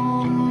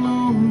for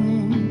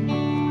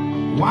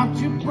lonely. Watch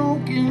your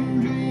broken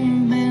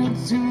dream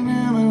dancing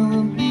out of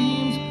the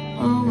beams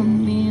of a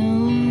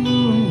neon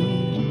moon.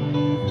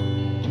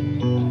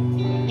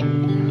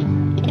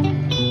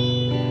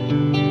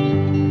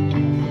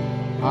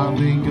 I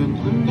think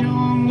of the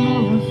young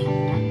lovers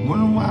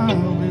when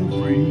wild and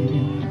free.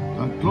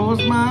 I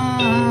close my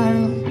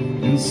eyes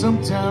and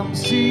sometimes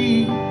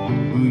see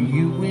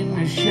you in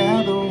the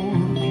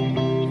shadows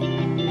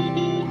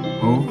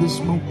of the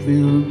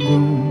smoke-filled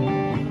room.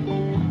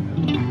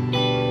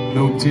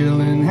 No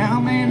telling how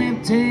many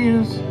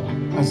tears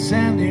I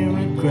sat here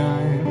and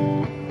cried,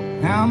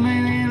 how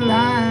many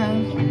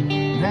lies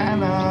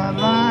that I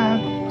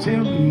lied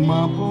till the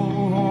mother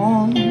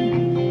home.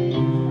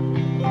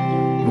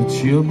 But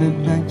she'll be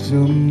back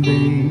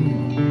someday.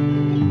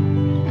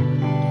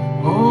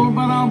 Oh,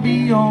 but I'll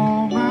be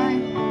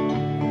alright,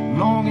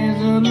 long as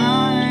the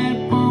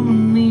light from the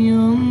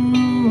neon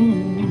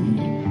moon.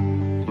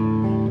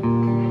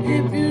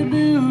 If you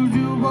lose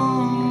your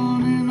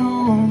one and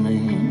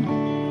only,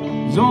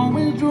 there's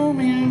always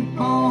room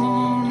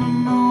for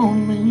and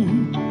only.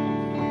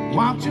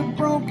 Watch a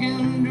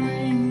broken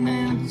dream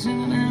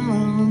dancing out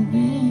of the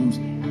beams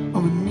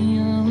of a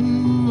neon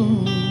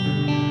moon.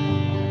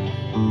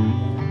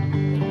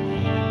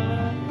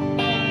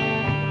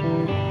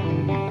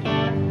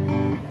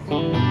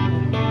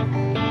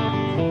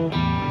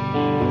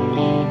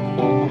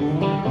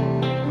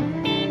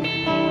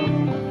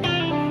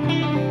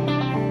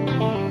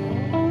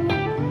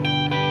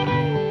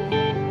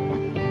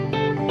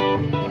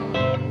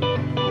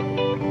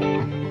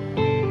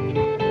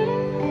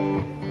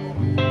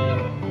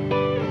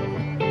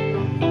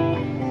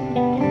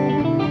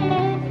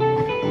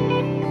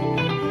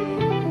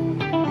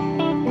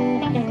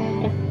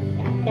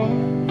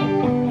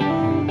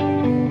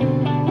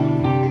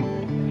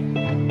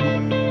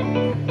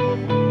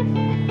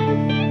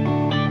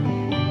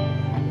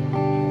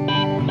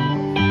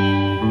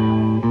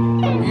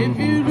 If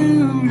you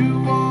lose your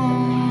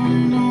one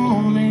and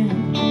only,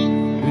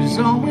 there's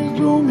always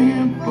room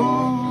here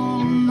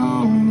for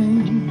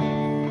lonely.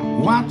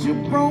 Watch a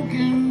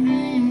broken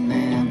dream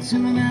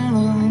dancing out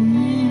of the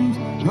beams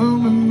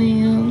of a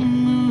neon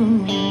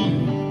moon.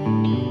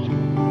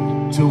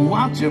 To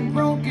watch a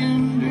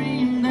broken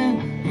dream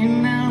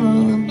dancing out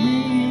of the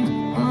beams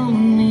of a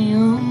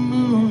neon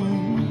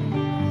moon.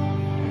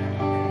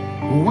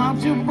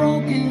 Watch a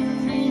broken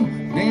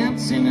dream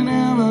dancing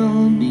out of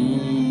the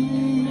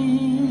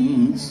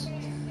beams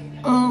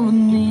of a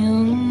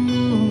neon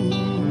moon.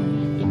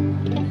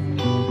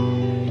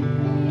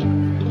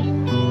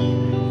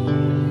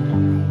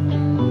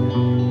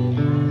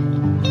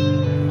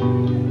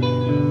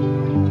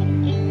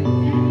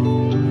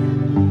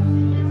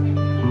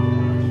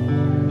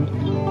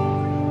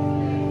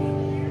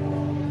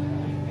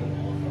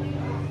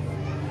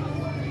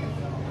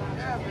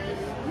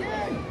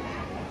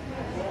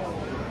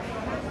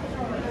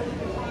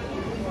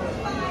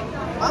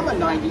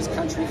 90s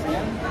country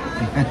fan.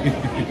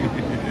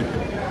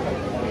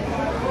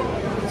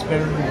 It's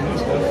better than the new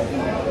stuff.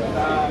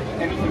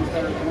 Anything's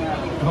better than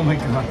that. Oh my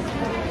God.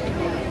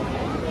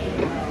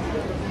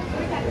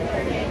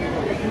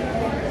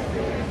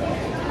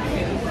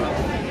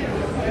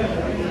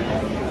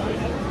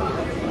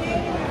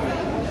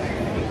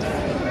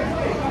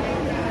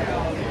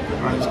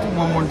 All right, let's do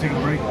one more and take a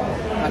break.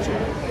 Gotcha.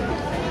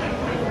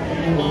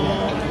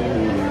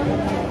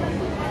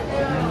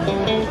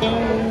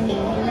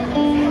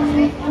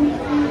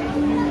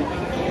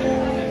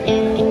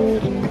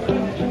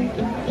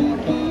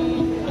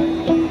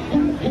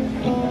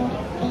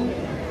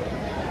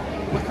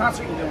 What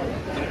concert are you doing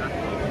later?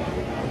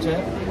 What's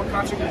that? What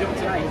concert are you doing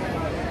tonight?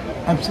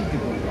 I'm thinking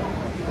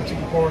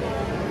forward.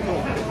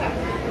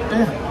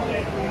 Yeah.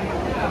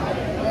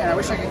 Man, I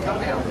wish I could come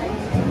down.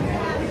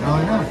 I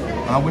know.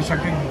 I wish I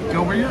could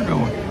go where you're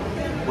going.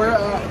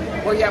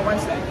 Where you at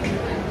Wednesday?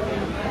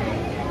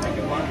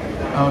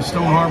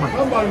 Stone Harbor.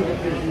 Somebody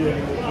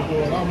appreciating what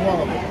you're doing. I'm one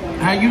of them.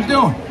 How you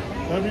doing?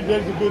 Every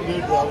day's a good day,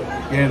 brother.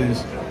 Yeah, it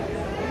is.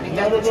 Ain't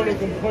that Never the going to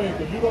truth? complain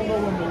because you don't know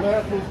when the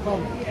last one's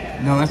coming.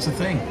 No, that's the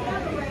thing.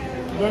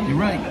 Then, You're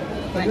right.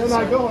 Thank then you,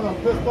 I sir. go and I'm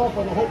pissed off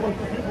at a whole bunch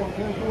of people and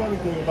can't do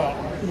anything about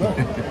it. You know?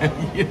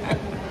 Yeah.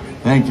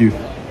 Thank you.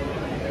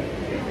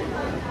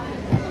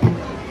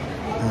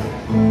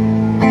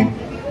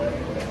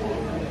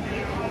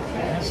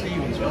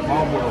 Stevens,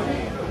 Bob World.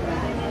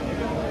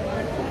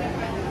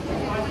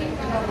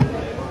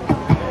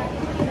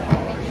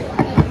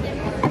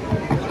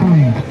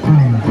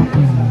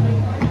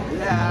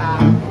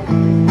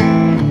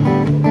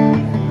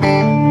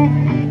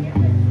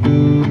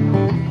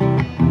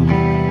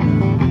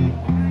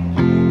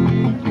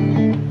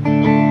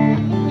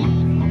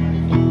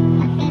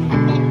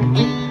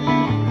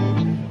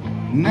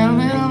 Now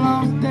that I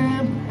lost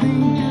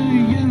everything to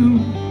you,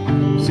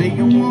 say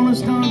you wanna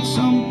start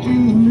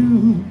something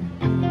new,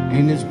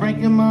 and it's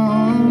breaking my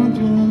heart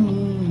to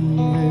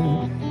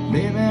leave.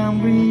 Baby, I'm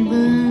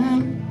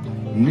grieving,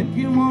 and if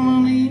you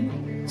wanna leave,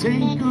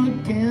 take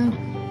good care.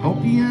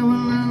 Hope you have a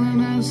lot of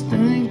nice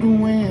things to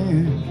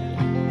wear.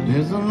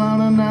 There's a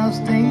lot of nice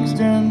things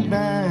turned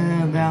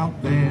bad out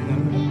there.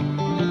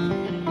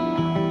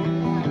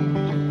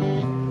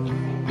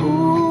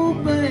 Ooh,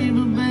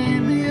 baby,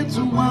 baby, it's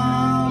a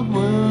wild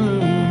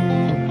world.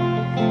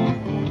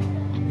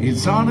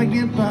 It's hard to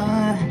get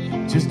by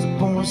just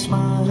for a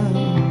smile.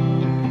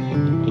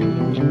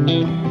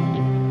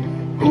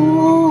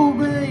 Ooh,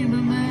 baby,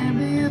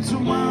 baby, it's a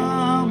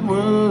wild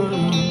world.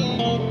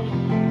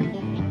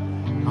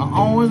 I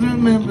always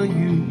remember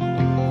you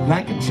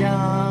like a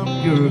child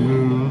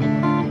girl.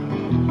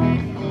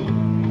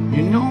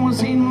 You know I've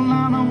seen a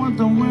lot of what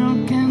the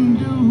world can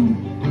do,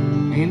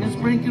 and it's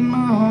breaking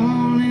my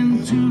heart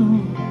in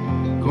two.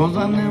 'Cause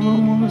I never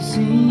wanna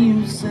see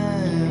you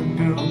sad,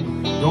 girl.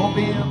 Don't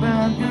be a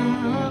bad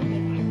girl.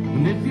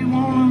 And if you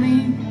wanna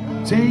leave,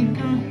 take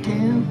good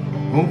care.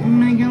 Hope you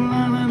make a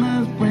lot of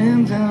nice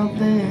friends out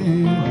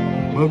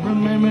there. But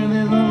remember,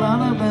 there's a lot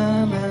of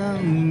bad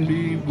and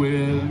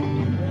beware.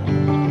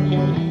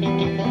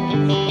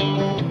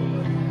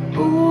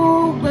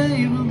 Oh,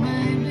 baby,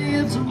 baby,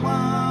 it's a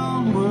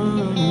wild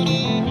world.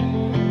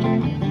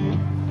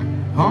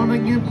 Hard to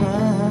get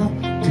by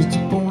just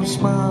for a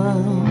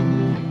smile.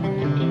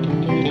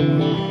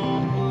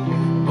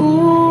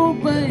 Oh,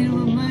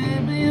 baby,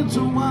 baby, it's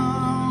a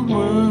wild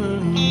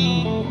world.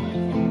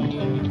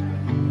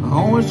 I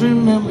always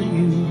remember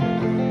you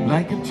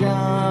like a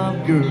child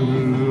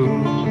girl.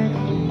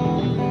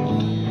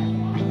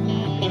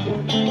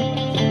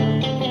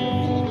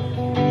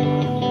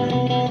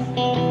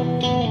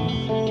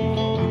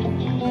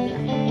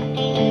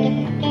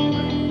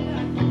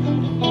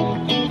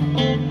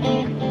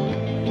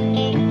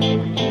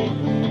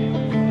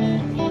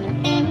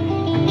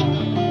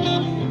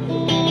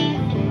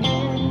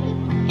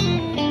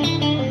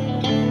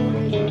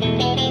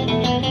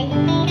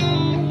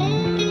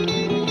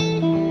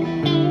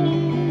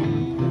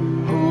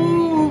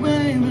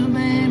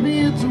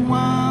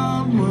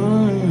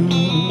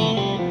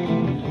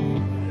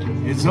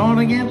 It's hard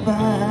to get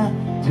by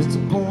just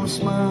for a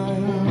smile.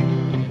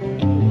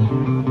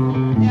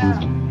 Yeah.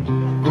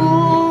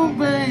 Oh,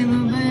 baby,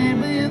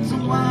 baby, it's a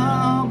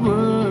wild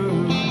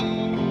world.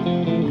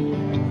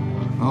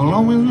 I'll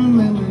always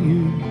remember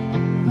you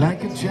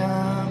like a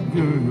child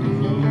girl.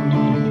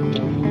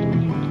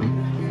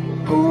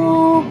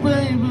 Oh,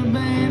 baby,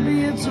 baby,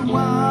 it's a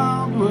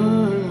wild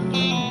world.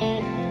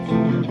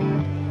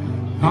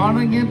 Hard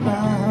to get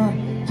by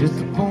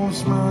just for a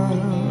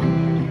smile.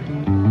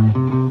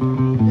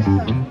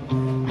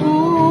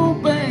 Oh,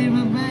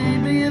 baby,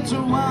 baby, it's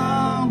a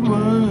wild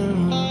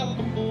world.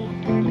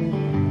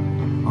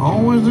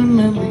 Always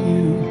remember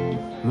you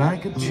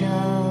like a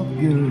child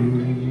girl.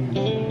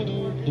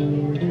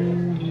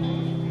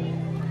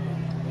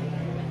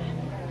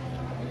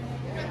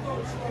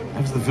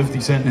 That's the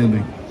 50-cent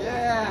ending.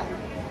 Yeah.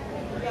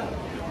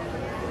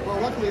 Well,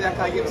 luckily that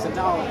guy gave us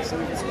 $1, so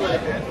we can split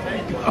it. There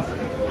you go.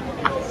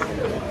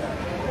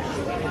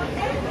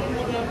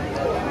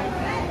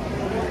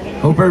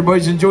 Hope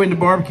everybody's enjoying the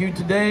barbecue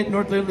today at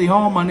North Italy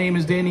Hall. My name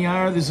is Danny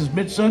Iyer. This is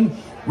Mitch Son.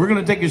 We're going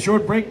to take a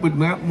short break with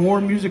more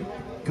music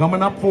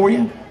coming up for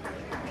you.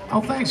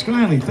 Oh, thanks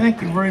kindly.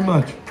 Thank you very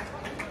much.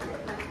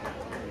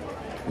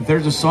 If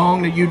there's a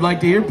song that you'd like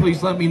to hear,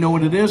 please let me know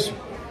what it is.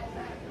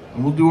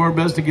 And we'll do our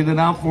best to get it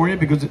out for you,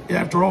 because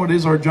after all, it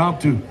is our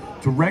job to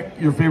wreck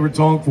your favorite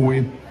song for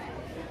you.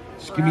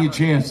 Just give me a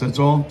chance, that's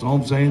all. That's all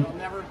I'm saying.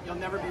 You'll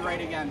never be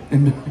right again.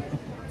 And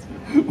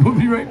we'll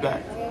be right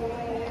back.